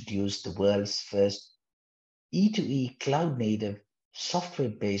also introduced the world's first E2E cloud-native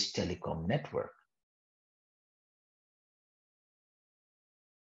software-based telecom network.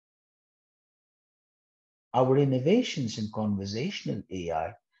 Our innovations in conversational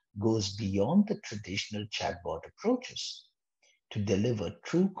AI goes beyond the traditional chatbot approaches to deliver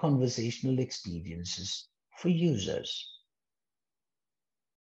true conversational experiences for users.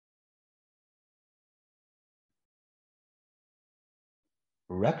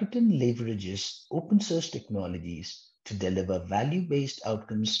 Rakuten leverages open source technologies to deliver value-based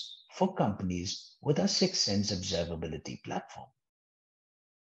outcomes for companies with our 6 Sense observability platform.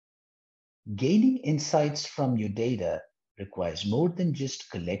 Gaining insights from your data requires more than just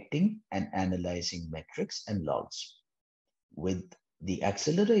collecting and analyzing metrics and logs. With the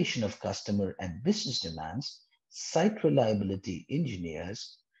acceleration of customer and business demands, site reliability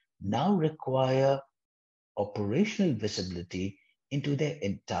engineers now require operational visibility into their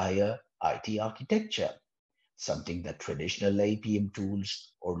entire IT architecture, something that traditional APM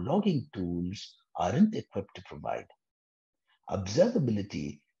tools or logging tools aren't equipped to provide.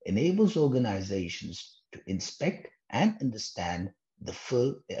 Observability enables organizations to inspect and understand the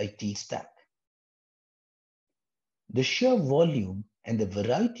full IT stack. The sheer volume and the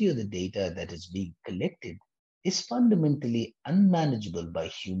variety of the data that is being collected is fundamentally unmanageable by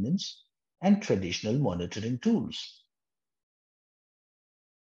humans and traditional monitoring tools.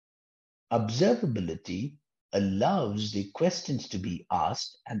 Observability allows the questions to be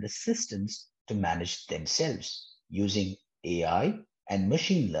asked and the systems to manage themselves using AI and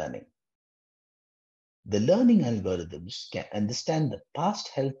machine learning. The learning algorithms can understand the past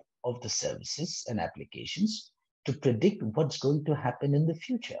health of the services and applications to predict what's going to happen in the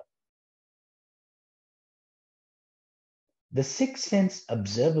future. The 6sense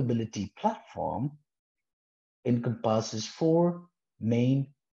observability platform encompasses 4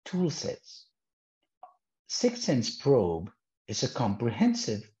 main tool sets. 6sense Probe is a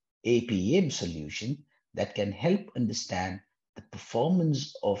comprehensive APM solution that can help understand the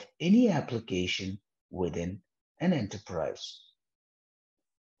performance of any application within an enterprise.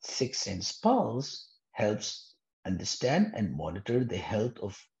 6sense Pulse helps understand and monitor the health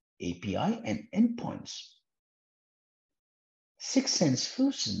of API and endpoints. 6sense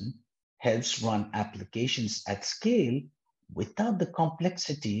Fusion helps run applications at scale without the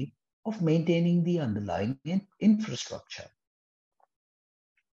complexity of maintaining the underlying infrastructure.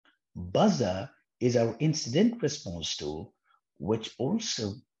 Buzzer is our incident response tool, which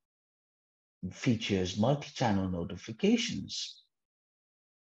also features multi-channel notifications.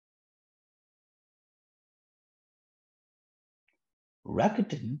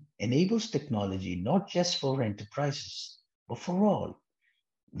 Rakuten enables technology not just for enterprises, but for all.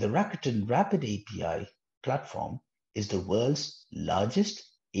 The Rakuten Rapid API platform is the world's largest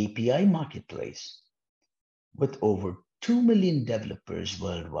API marketplace, with over 2 million developers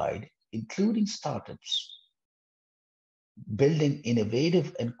worldwide, including startups, building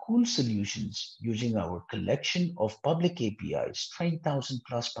innovative and cool solutions using our collection of public APIs, 20,000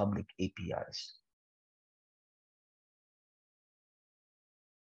 plus public APIs.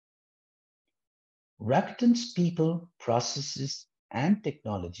 Rakuten's people, processes, and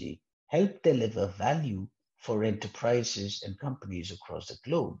technology help deliver value for enterprises and companies across the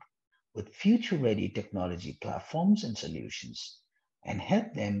globe with future-ready technology platforms and solutions, and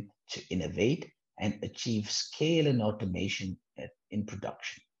help them to innovate and achieve scale and automation in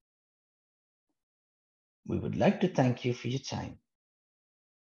production. We would like to thank you for your time.